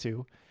back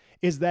to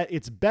is that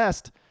it's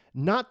best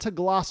not to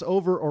gloss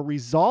over or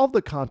resolve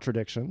the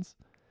contradictions,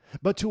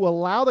 but to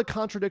allow the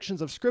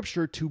contradictions of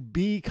Scripture to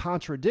be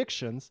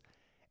contradictions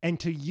and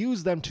to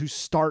use them to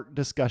start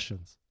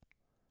discussions.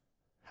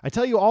 I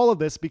tell you all of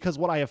this because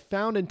what I have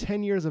found in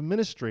 10 years of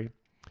ministry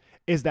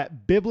is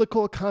that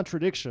biblical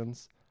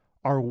contradictions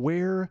are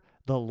where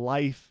the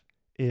life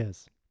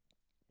is.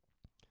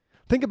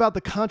 Think about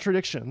the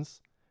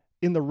contradictions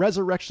in the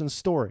resurrection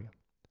story.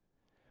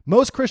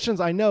 Most Christians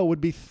I know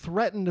would be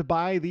threatened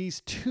by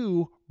these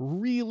 2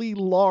 really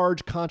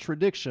large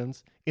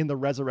contradictions in the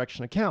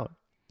resurrection account.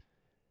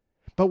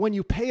 But when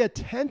you pay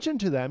attention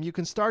to them, you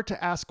can start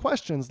to ask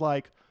questions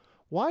like,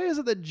 why is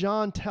it that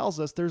John tells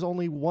us there's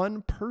only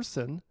one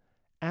person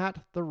at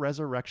the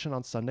resurrection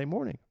on Sunday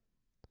morning?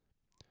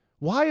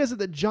 Why is it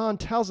that John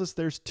tells us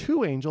there's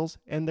 2 angels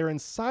and they're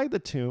inside the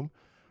tomb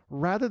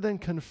rather than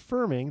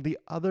confirming the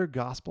other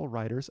gospel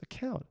writers'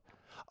 account?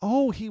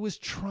 Oh, he was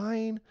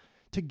trying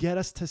to get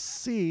us to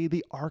see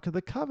the Ark of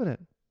the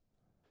Covenant.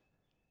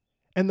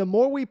 And the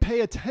more we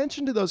pay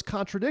attention to those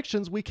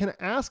contradictions, we can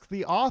ask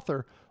the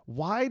author,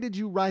 why did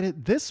you write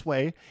it this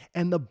way?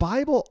 And the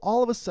Bible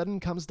all of a sudden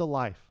comes to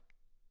life.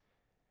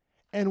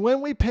 And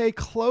when we pay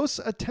close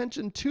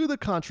attention to the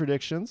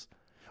contradictions,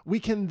 we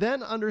can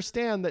then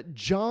understand that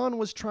John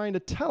was trying to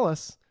tell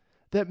us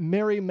that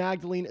Mary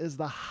Magdalene is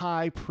the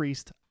high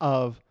priest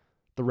of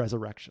the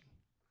resurrection.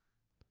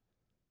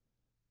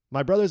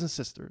 My brothers and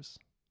sisters,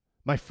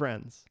 my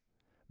friends,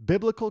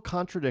 biblical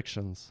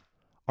contradictions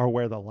are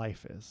where the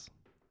life is.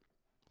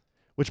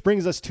 Which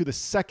brings us to the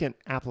second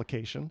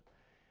application.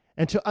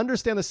 And to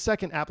understand the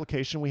second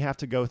application, we have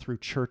to go through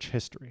church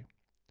history.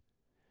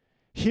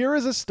 Here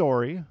is a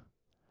story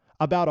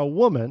about a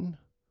woman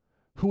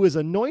who is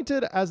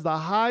anointed as the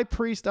high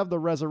priest of the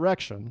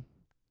resurrection,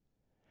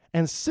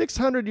 and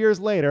 600 years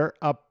later,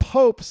 a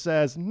pope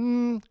says,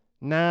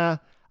 nah,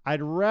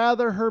 I'd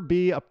rather her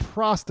be a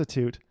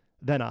prostitute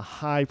than a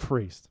high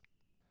priest.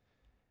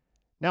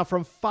 Now,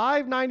 from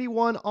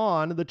 591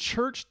 on, the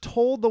church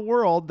told the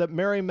world that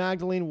Mary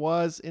Magdalene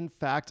was, in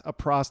fact, a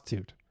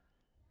prostitute.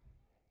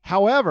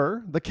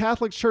 However, the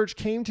Catholic Church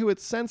came to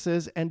its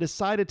senses and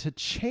decided to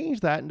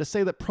change that and to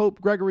say that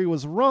Pope Gregory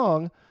was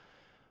wrong,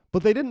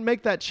 but they didn't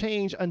make that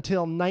change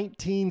until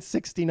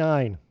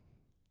 1969.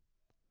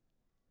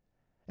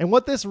 And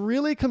what this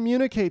really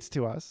communicates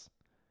to us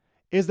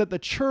is that the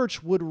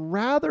church would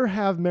rather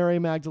have Mary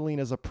Magdalene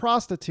as a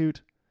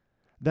prostitute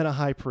than a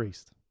high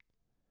priest.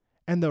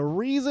 And the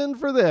reason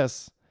for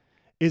this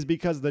is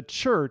because the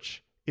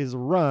church is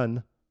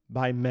run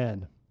by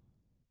men.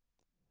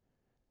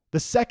 The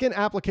second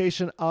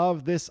application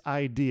of this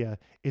idea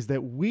is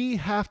that we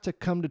have to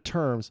come to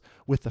terms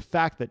with the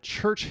fact that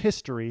church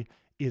history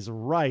is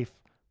rife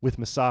with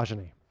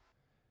misogyny.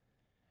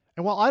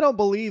 And while I don't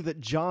believe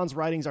that John's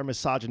writings are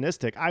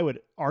misogynistic, I would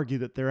argue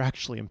that they're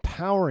actually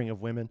empowering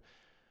of women.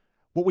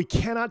 What we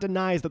cannot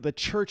deny is that the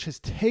church has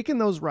taken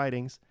those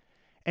writings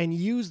and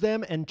used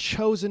them and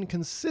chosen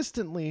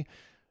consistently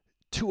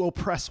to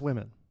oppress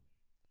women.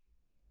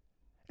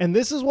 And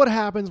this is what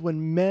happens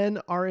when men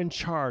are in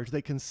charge.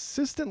 They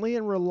consistently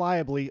and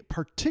reliably,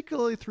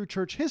 particularly through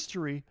church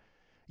history,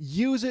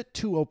 use it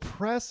to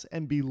oppress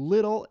and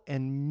belittle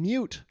and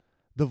mute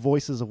the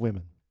voices of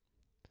women.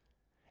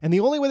 And the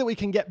only way that we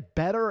can get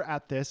better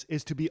at this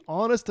is to be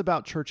honest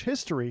about church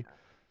history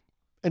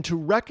and to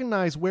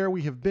recognize where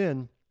we have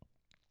been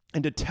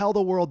and to tell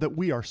the world that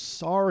we are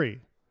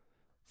sorry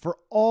for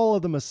all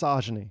of the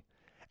misogyny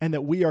and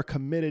that we are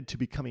committed to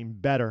becoming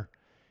better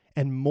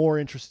and more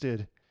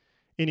interested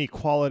in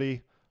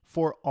equality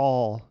for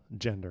all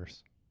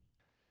genders.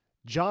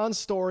 John's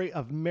story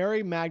of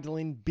Mary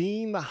Magdalene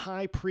being the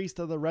high priest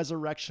of the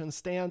resurrection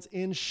stands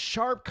in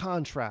sharp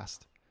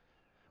contrast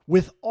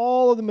with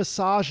all of the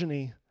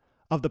misogyny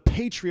of the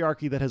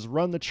patriarchy that has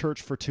run the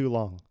church for too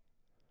long.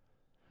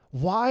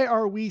 Why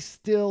are we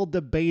still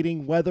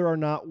debating whether or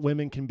not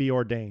women can be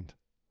ordained?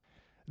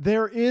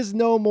 There is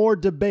no more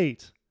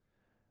debate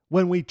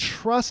when we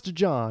trust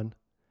John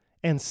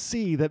and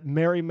see that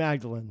Mary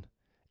Magdalene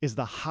is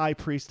the high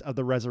priest of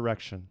the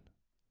resurrection.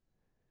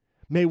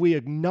 May we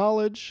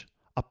acknowledge,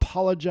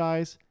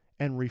 apologize,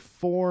 and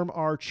reform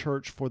our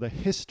church for the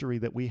history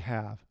that we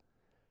have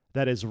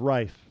that is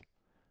rife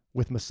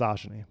with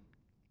misogyny.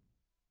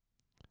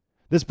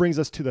 This brings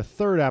us to the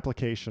third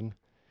application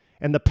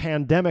and the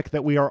pandemic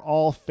that we are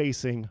all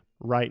facing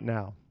right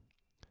now.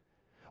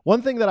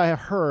 One thing that I have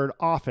heard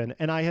often,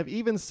 and I have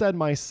even said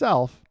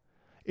myself,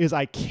 is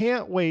I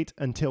can't wait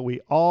until we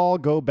all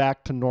go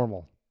back to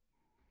normal.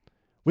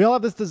 We all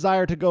have this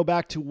desire to go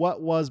back to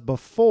what was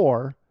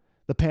before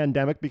the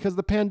pandemic because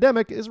the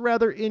pandemic is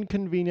rather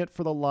inconvenient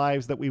for the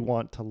lives that we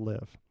want to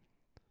live.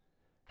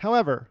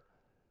 However,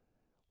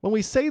 when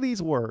we say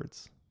these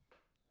words,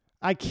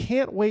 I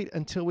can't wait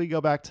until we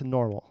go back to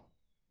normal,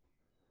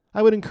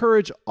 I would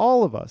encourage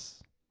all of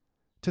us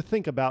to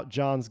think about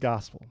John's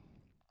gospel.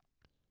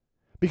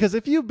 Because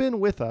if you've been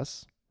with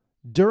us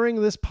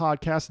during this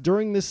podcast,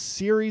 during this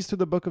series through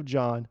the book of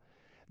John,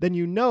 then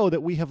you know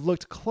that we have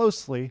looked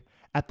closely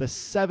at the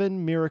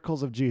 7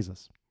 miracles of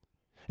Jesus.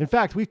 In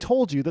fact, we've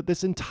told you that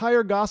this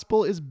entire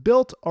gospel is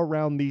built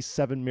around these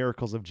 7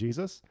 miracles of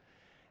Jesus.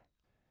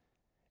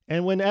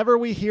 And whenever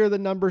we hear the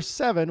number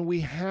 7,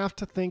 we have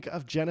to think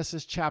of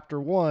Genesis chapter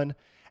 1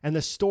 and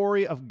the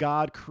story of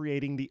God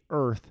creating the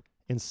earth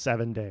in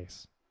 7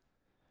 days.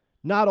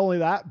 Not only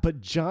that, but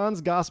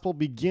John's gospel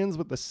begins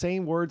with the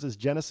same words as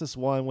Genesis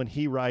 1 when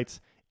he writes,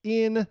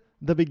 "In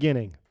the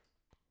beginning."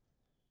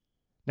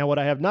 Now, what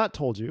I have not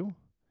told you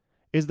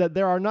is that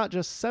there are not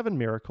just 7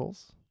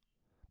 miracles,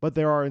 but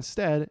there are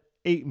instead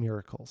 8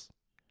 miracles.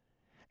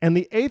 And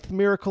the 8th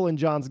miracle in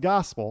John's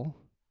gospel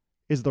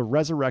is the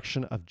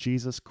resurrection of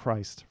Jesus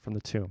Christ from the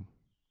tomb.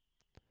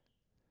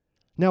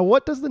 Now,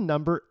 what does the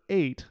number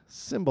 8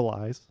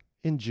 symbolize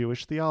in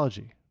Jewish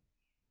theology?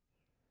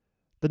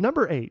 The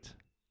number 8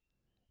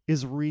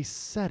 is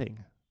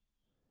resetting,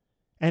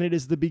 and it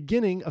is the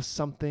beginning of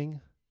something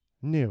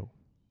new.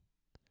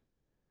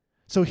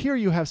 So here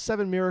you have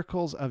 7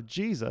 miracles of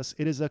Jesus.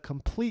 It is a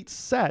complete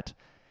set,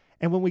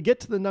 and when we get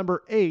to the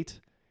number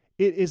 8,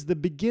 it is the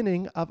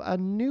beginning of a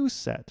new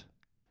set.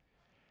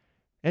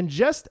 And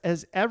just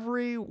as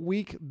every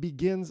week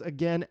begins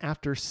again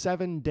after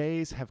 7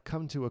 days have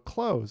come to a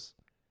close,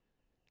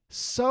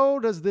 so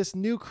does this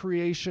new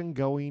creation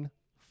going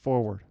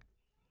forward.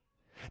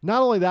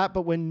 Not only that,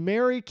 but when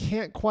Mary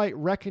can't quite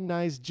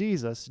recognize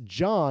Jesus,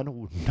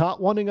 John,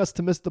 not wanting us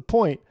to miss the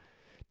point,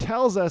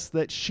 tells us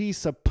that she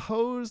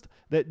supposed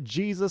that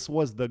Jesus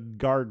was the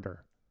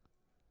gardener.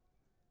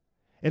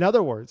 In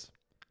other words,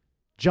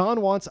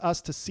 John wants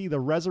us to see the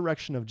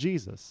resurrection of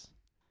Jesus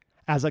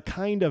as a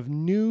kind of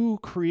new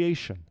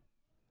creation.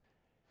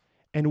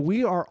 And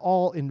we are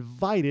all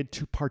invited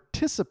to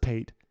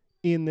participate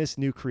in this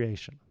new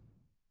creation.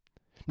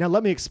 Now,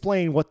 let me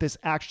explain what this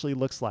actually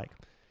looks like.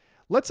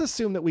 Let's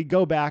assume that we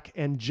go back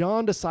and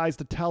John decides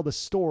to tell the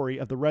story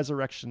of the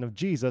resurrection of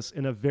Jesus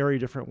in a very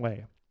different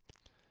way.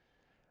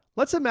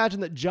 Let's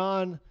imagine that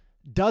John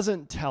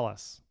doesn't tell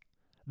us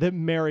that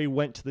Mary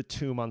went to the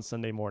tomb on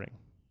Sunday morning.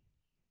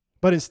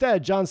 But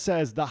instead, John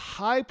says the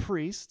high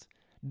priest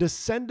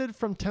descended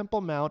from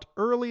Temple Mount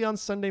early on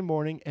Sunday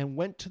morning and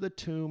went to the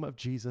tomb of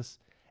Jesus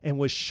and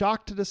was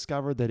shocked to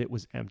discover that it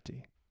was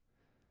empty.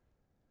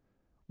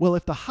 Well,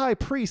 if the high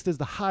priest is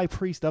the high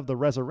priest of the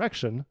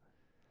resurrection,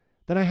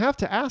 then I have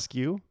to ask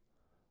you,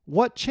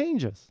 what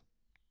changes?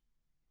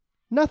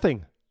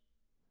 Nothing.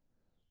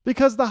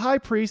 Because the high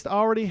priest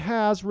already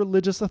has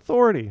religious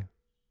authority.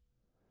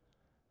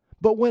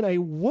 But when a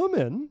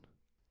woman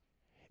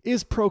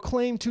is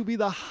proclaimed to be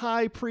the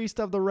high priest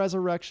of the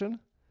resurrection,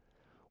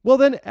 well,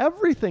 then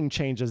everything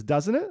changes,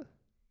 doesn't it?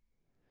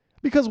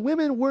 Because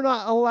women were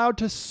not allowed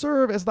to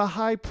serve as the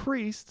high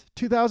priest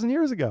 2,000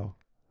 years ago.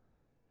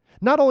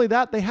 Not only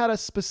that, they had a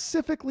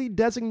specifically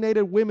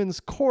designated women's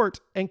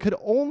court and could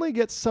only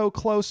get so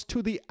close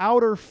to the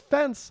outer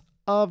fence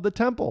of the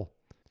temple.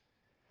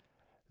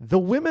 The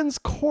women's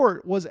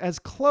court was as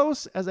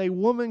close as a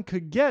woman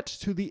could get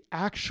to the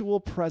actual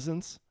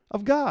presence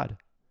of God.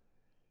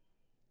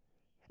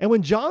 And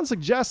when John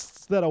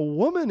suggests that a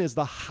woman is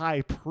the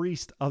high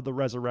priest of the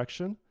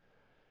resurrection,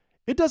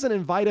 it doesn't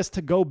invite us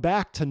to go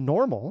back to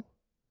normal.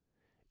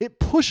 It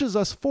pushes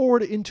us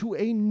forward into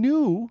a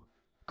new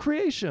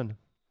creation.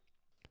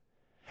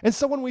 And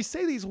so when we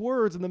say these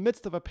words in the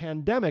midst of a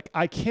pandemic,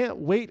 I can't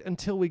wait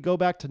until we go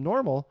back to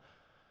normal,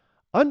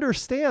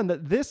 understand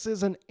that this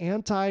is an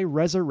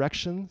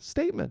anti-resurrection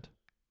statement.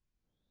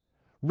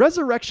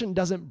 Resurrection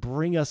doesn't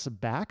bring us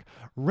back.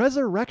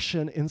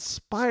 Resurrection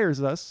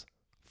inspires us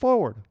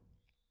forward.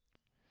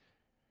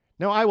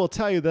 Now, I will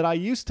tell you that I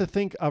used to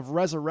think of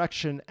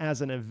resurrection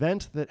as an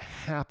event that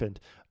happened,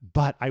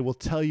 but I will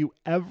tell you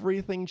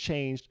everything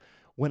changed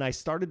when I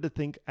started to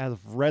think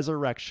of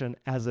resurrection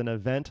as an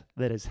event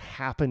that is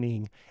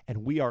happening,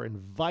 and we are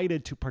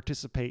invited to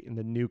participate in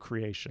the new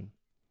creation.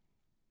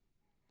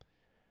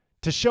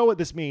 To show what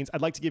this means,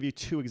 I'd like to give you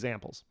two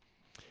examples.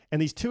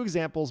 And these two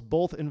examples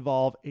both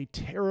involve a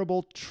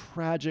terrible,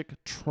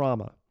 tragic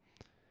trauma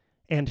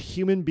and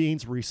human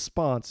beings'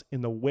 response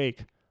in the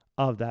wake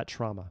of that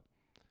trauma.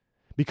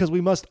 Because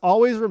we must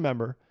always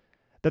remember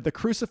that the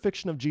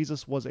crucifixion of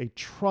Jesus was a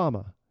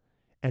trauma,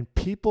 and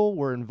people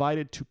were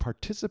invited to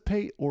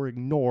participate or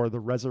ignore the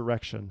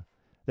resurrection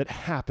that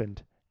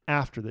happened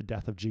after the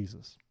death of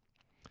Jesus.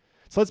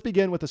 So let's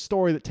begin with a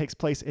story that takes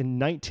place in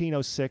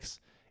 1906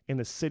 in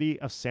the city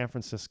of San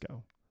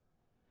Francisco.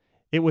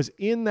 It was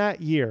in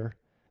that year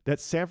that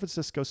San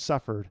Francisco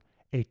suffered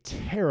a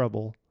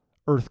terrible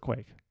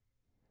earthquake.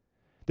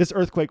 This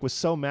earthquake was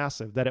so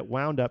massive that it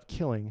wound up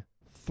killing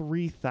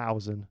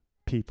 3,000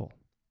 people.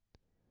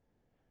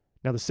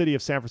 Now, the city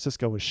of San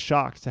Francisco was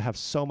shocked to have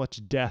so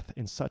much death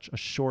in such a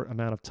short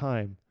amount of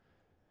time.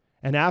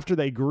 And after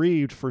they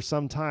grieved for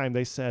some time,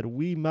 they said,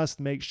 we must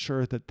make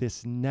sure that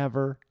this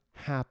never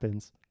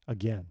happens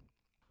again.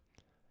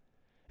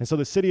 And so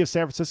the city of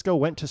San Francisco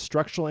went to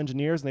structural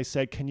engineers and they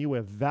said, can you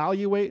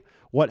evaluate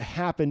what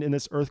happened in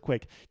this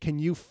earthquake? Can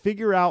you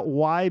figure out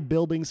why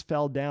buildings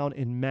fell down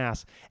en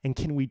masse? And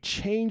can we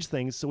change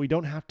things so we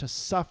don't have to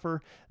suffer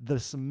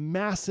this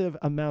massive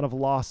amount of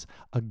loss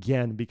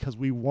again? Because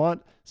we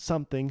want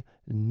something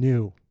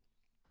new.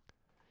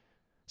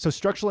 So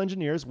structural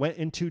engineers went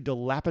into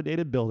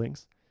dilapidated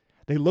buildings.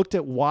 They looked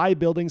at why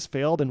buildings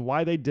failed and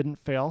why they didn't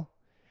fail.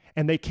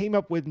 And they came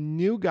up with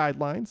new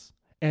guidelines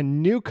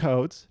and new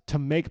codes to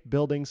make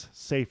buildings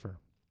safer.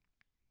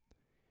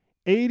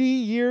 80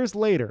 years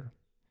later,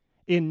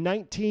 in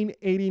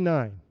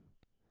 1989,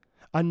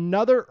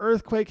 another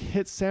earthquake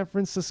hit San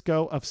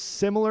Francisco of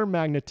similar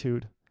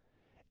magnitude,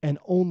 and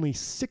only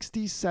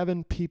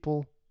 67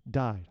 people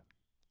died.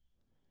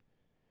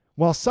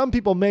 While some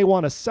people may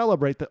want to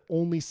celebrate that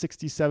only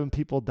 67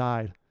 people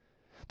died,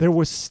 there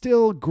was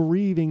still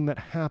grieving that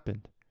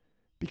happened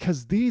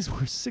because these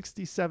were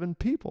 67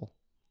 people.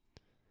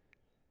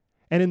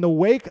 And in the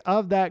wake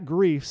of that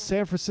grief,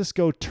 San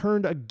Francisco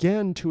turned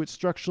again to its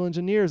structural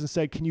engineers and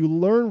said, can you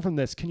learn from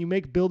this? Can you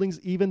make buildings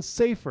even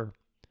safer?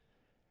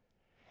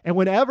 And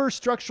whenever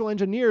structural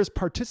engineers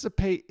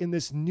participate in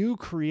this new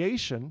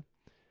creation,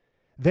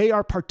 they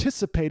are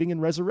participating in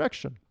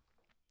resurrection.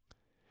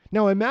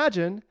 Now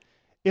imagine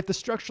if the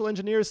structural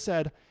engineers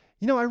said,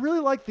 I really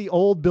like the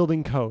old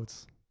building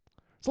codes.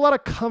 There's a lot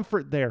of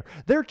comfort there.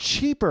 They're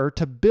cheaper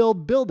to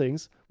build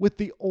buildings with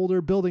the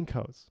older building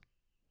codes.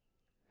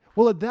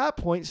 Well, at that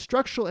point,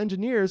 structural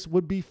engineers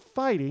would be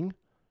fighting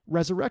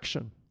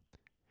resurrection.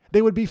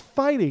 They would be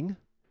fighting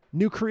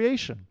new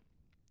creation.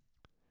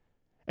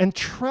 And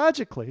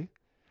tragically,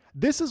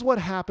 this is what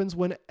happens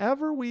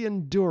whenever we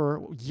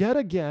endure yet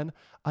again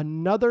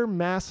another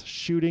mass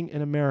shooting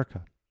in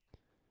America.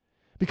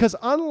 Because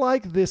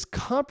unlike this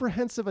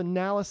comprehensive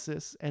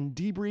analysis and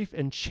debrief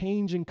and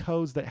change in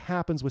codes that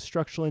happens with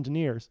structural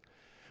engineers,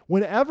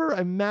 whenever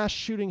a mass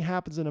shooting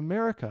happens in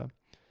America,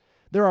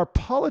 there are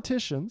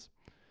politicians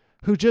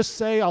who just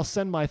say, I'll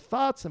send my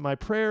thoughts and my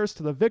prayers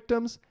to the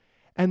victims,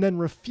 and then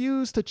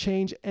refuse to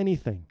change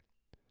anything.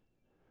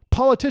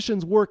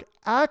 Politicians work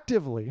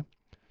actively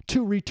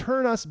to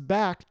return us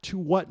back to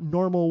what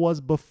normal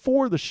was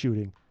before the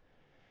shooting.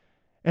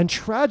 And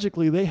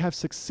tragically, they have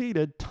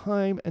succeeded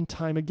time and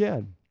time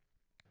again.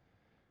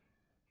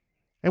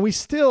 And we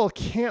still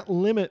can't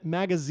limit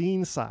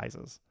magazine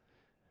sizes.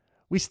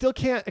 We still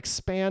can't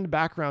expand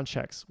background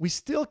checks. We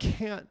still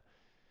can't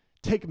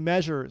take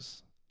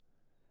measures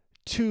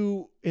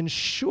to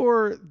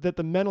ensure that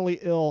the mentally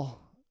ill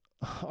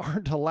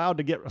aren't allowed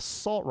to get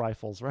assault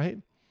rifles, right?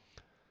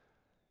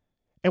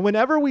 And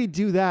whenever we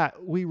do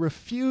that, we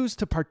refuse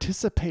to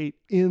participate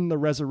in the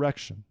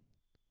resurrection.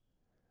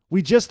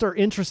 We just are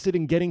interested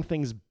in getting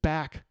things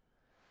back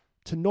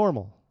to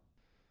normal.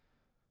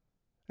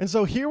 And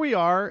so here we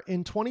are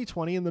in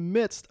 2020 in the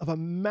midst of a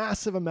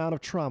massive amount of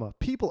trauma.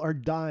 People are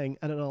dying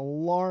at an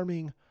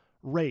alarming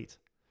rate.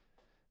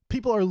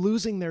 People are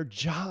losing their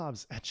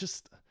jobs at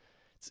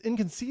it's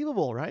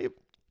inconceivable, right?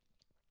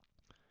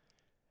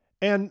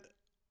 And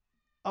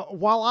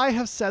while I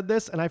have said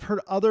this and I've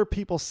heard other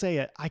people say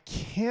it, I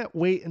can't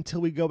wait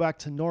until we go back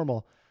to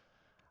normal.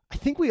 I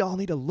think we all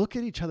need to look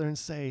at each other and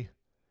say,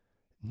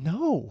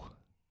 no,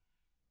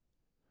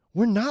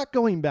 we're not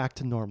going back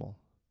to normal.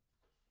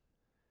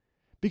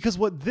 Because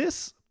what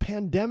this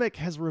pandemic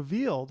has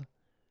revealed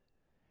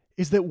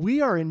is that we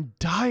are in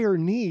dire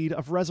need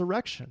of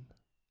resurrection.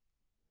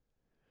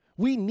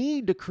 We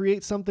need to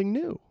create something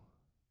new.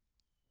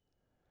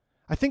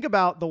 I think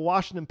about the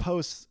Washington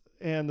Post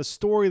and the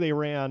story they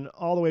ran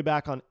all the way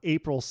back on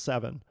April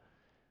 7,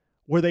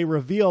 where they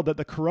revealed that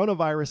the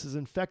coronavirus is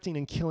infecting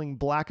and killing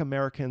Black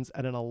Americans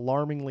at an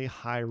alarmingly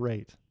high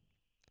rate.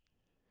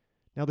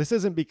 Now, this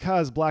isn't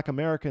because Black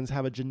Americans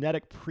have a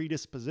genetic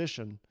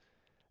predisposition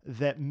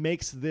that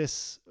makes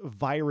this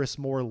virus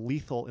more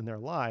lethal in their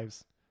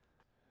lives.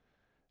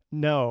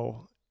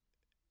 No,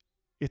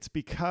 it's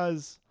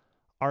because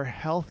our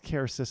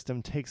healthcare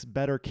system takes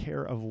better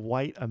care of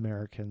white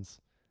Americans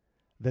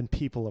than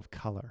people of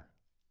color.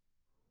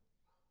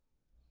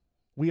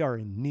 We are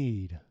in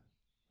need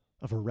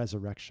of a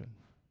resurrection.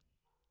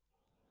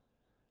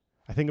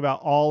 I think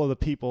about all of the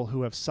people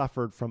who have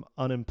suffered from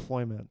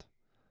unemployment.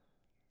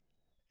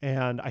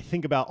 And I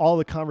think about all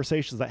the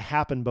conversations that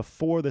happened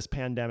before this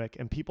pandemic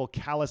and people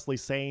callously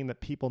saying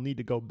that people need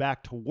to go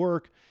back to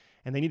work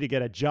and they need to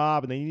get a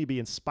job and they need to be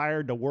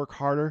inspired to work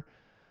harder.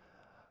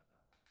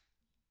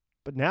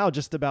 But now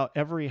just about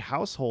every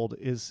household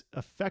is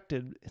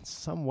affected in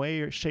some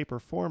way, or shape, or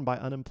form by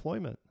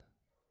unemployment.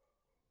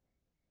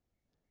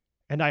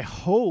 And I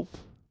hope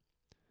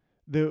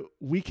that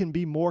we can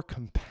be more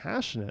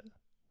compassionate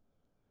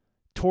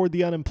toward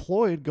the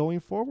unemployed going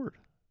forward.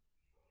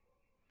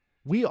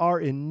 We are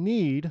in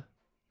need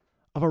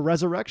of a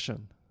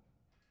resurrection.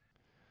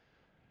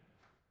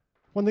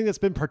 One thing that's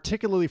been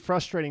particularly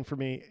frustrating for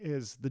me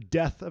is the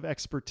death of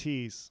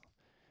expertise.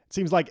 It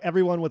seems like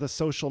everyone with a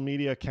social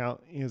media account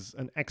is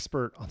an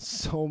expert on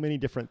so many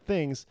different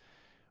things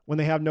when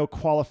they have no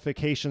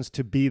qualifications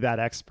to be that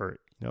expert.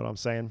 You know what I'm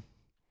saying?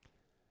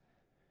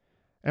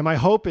 And my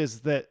hope is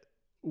that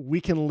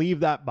we can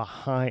leave that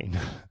behind.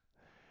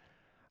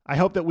 I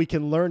hope that we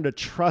can learn to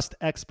trust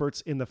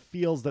experts in the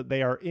fields that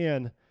they are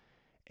in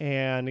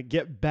and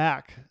get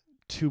back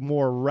to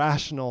more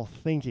rational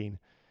thinking.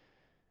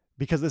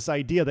 Because this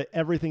idea that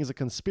everything is a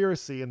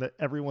conspiracy and that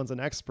everyone's an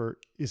expert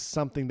is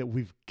something that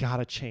we've got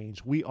to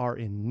change. We are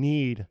in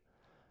need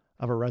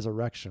of a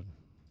resurrection.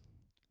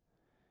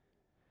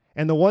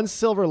 And the one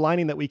silver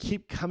lining that we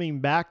keep coming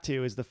back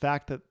to is the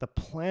fact that the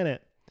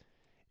planet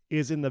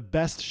is in the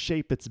best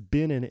shape it's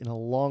been in a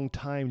long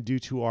time due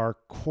to our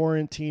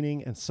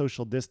quarantining and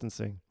social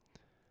distancing.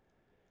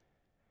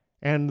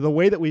 And the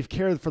way that we've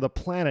cared for the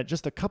planet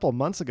just a couple of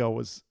months ago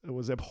was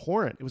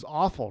abhorrent. It was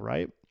awful,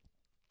 right?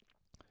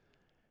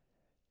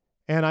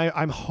 And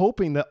I'm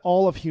hoping that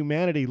all of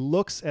humanity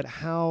looks at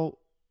how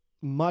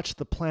much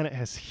the planet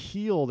has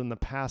healed in the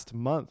past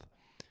month,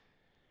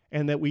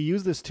 and that we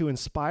use this to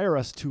inspire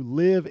us to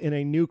live in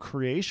a new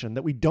creation,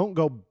 that we don't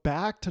go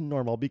back to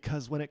normal,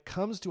 because when it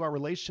comes to our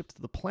relationship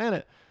to the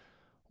planet,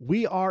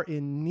 we are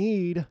in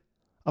need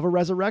of a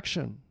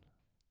resurrection.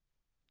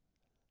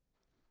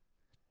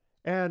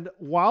 And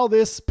while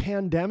this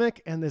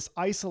pandemic and this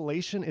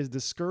isolation is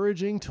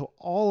discouraging to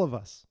all of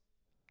us,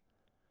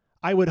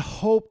 I would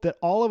hope that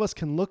all of us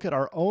can look at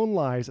our own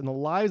lives and the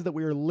lives that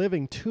we were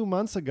living 2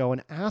 months ago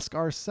and ask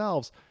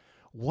ourselves,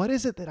 what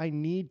is it that I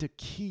need to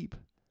keep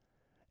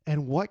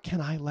and what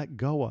can I let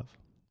go of?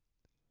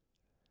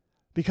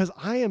 Because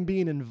I am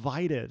being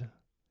invited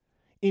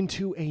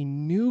into a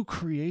new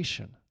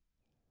creation,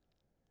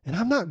 and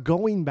I'm not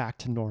going back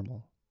to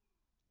normal.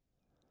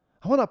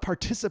 I want to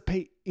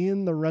participate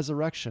in the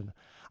resurrection.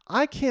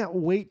 I can't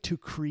wait to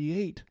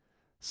create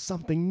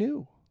something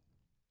new.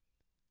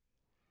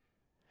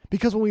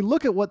 Because when we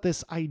look at what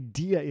this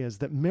idea is,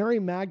 that Mary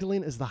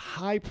Magdalene is the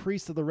high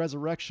priest of the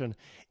resurrection,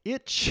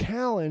 it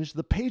challenged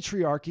the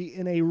patriarchy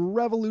in a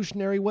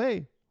revolutionary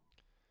way.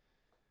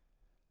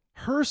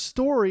 Her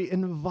story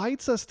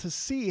invites us to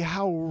see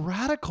how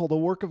radical the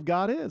work of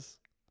God is.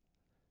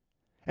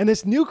 And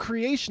this new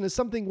creation is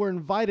something we're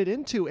invited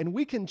into, and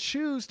we can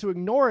choose to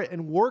ignore it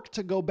and work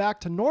to go back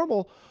to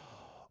normal,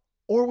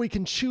 or we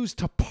can choose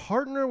to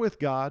partner with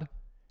God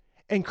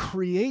and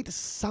create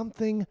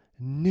something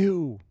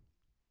new.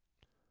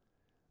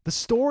 The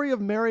story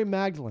of Mary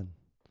Magdalene,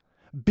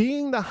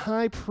 being the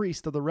high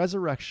priest of the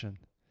resurrection,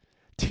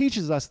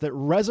 teaches us that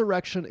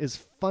resurrection is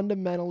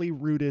fundamentally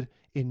rooted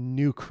in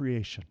new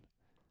creation.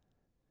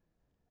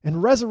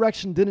 And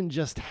resurrection didn't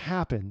just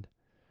happen.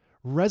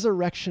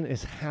 Resurrection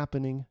is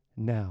happening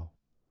now.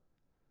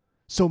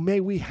 So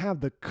may we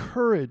have the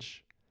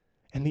courage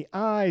and the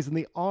eyes and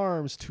the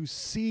arms to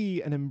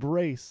see and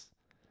embrace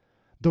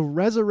the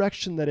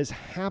resurrection that is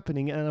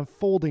happening and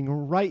unfolding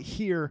right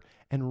here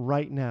and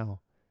right now.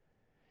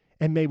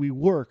 And may we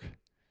work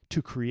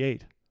to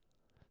create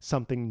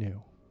something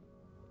new.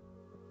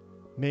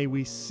 May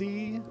we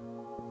see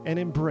and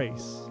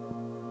embrace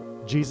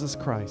Jesus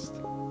Christ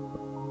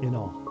in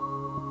all.